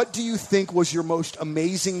 What do you think was your most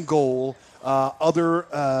amazing goal other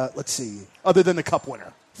than the Cup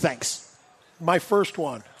winner? Thanks. My first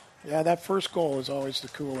one. Yeah, that first goal is always the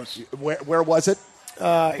coolest. Where was it?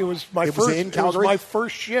 It was my It was first. in It Calgary? was my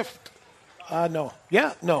first shift. No.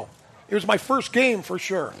 Yeah, no. It was my first game for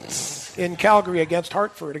sure in Calgary against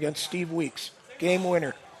Hartford against Steve Weeks. Game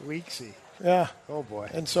winner. Weeksy. Yeah. Oh, boy.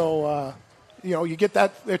 And so, you get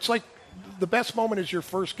that. It's like the best moment is your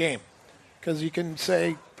first game because you can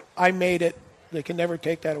say, I made it. They can never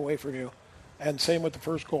take that away from you. And same with the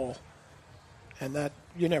first goal. And that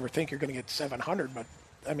you never think you're going to get 700, but,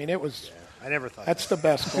 I mean, it was. I never thought That's the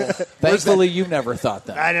best goal. Thankfully, you never thought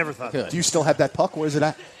that. I never thought that. Do you still have that puck? Where is it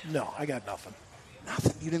at? No, I got nothing.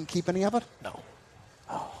 Nothing. You didn't keep any of it? No.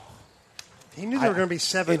 He knew there were going to be It's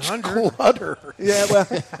 700. clutter. Yeah, well,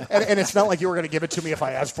 and it's not like you were going to give it to me if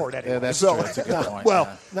I asked for it anyway. Yeah, that's so, true. That's a good point. Well,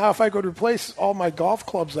 Now, if I could replace all my golf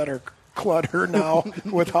clubs that are clutter now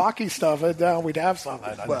with hockey stuff, we'd have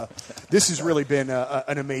something. well, this has really been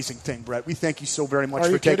an amazing thing, Brett. We thank you so very much Are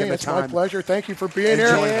for you taking kidding? the It's time. my pleasure. Thank you for being And here.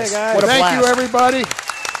 joining us. Guys. What a Thank blast. you, everybody.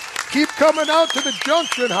 Keep coming out to the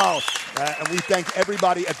Junction House. And we thank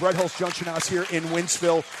everybody at Brett Hull's Junction House here in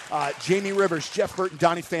Winsville. Jamie Rivers, Jeff Hurt, and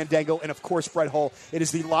Donnie Fandango, and of course, Brett Hull. It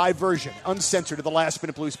is the live version, uncensored, of the Last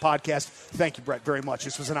Minute Blues podcast. Thank you, Brett, very much.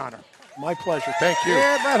 This was an honor. My pleasure. Thank you.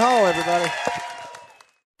 Yeah, Brett Hull, everybody.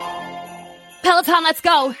 Peloton, let's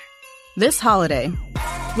go. This holiday,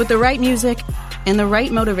 with the right music and the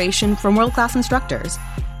right motivation from world-class instructors,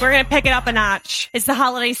 We're going to pick it up a notch. It's the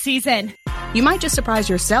holiday season. you might just surprise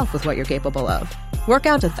yourself with what you're capable of. Work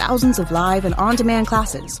out to thousands of live and on-demand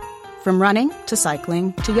classes, from running to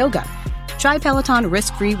cycling to yoga. Try Peloton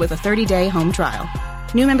risk-free with a 30-day home trial.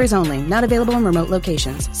 New members only, not available in remote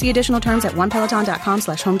locations. See additional terms at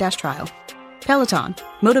onepeloton.com/home-trial. Peloton,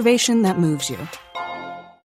 motivation that moves you.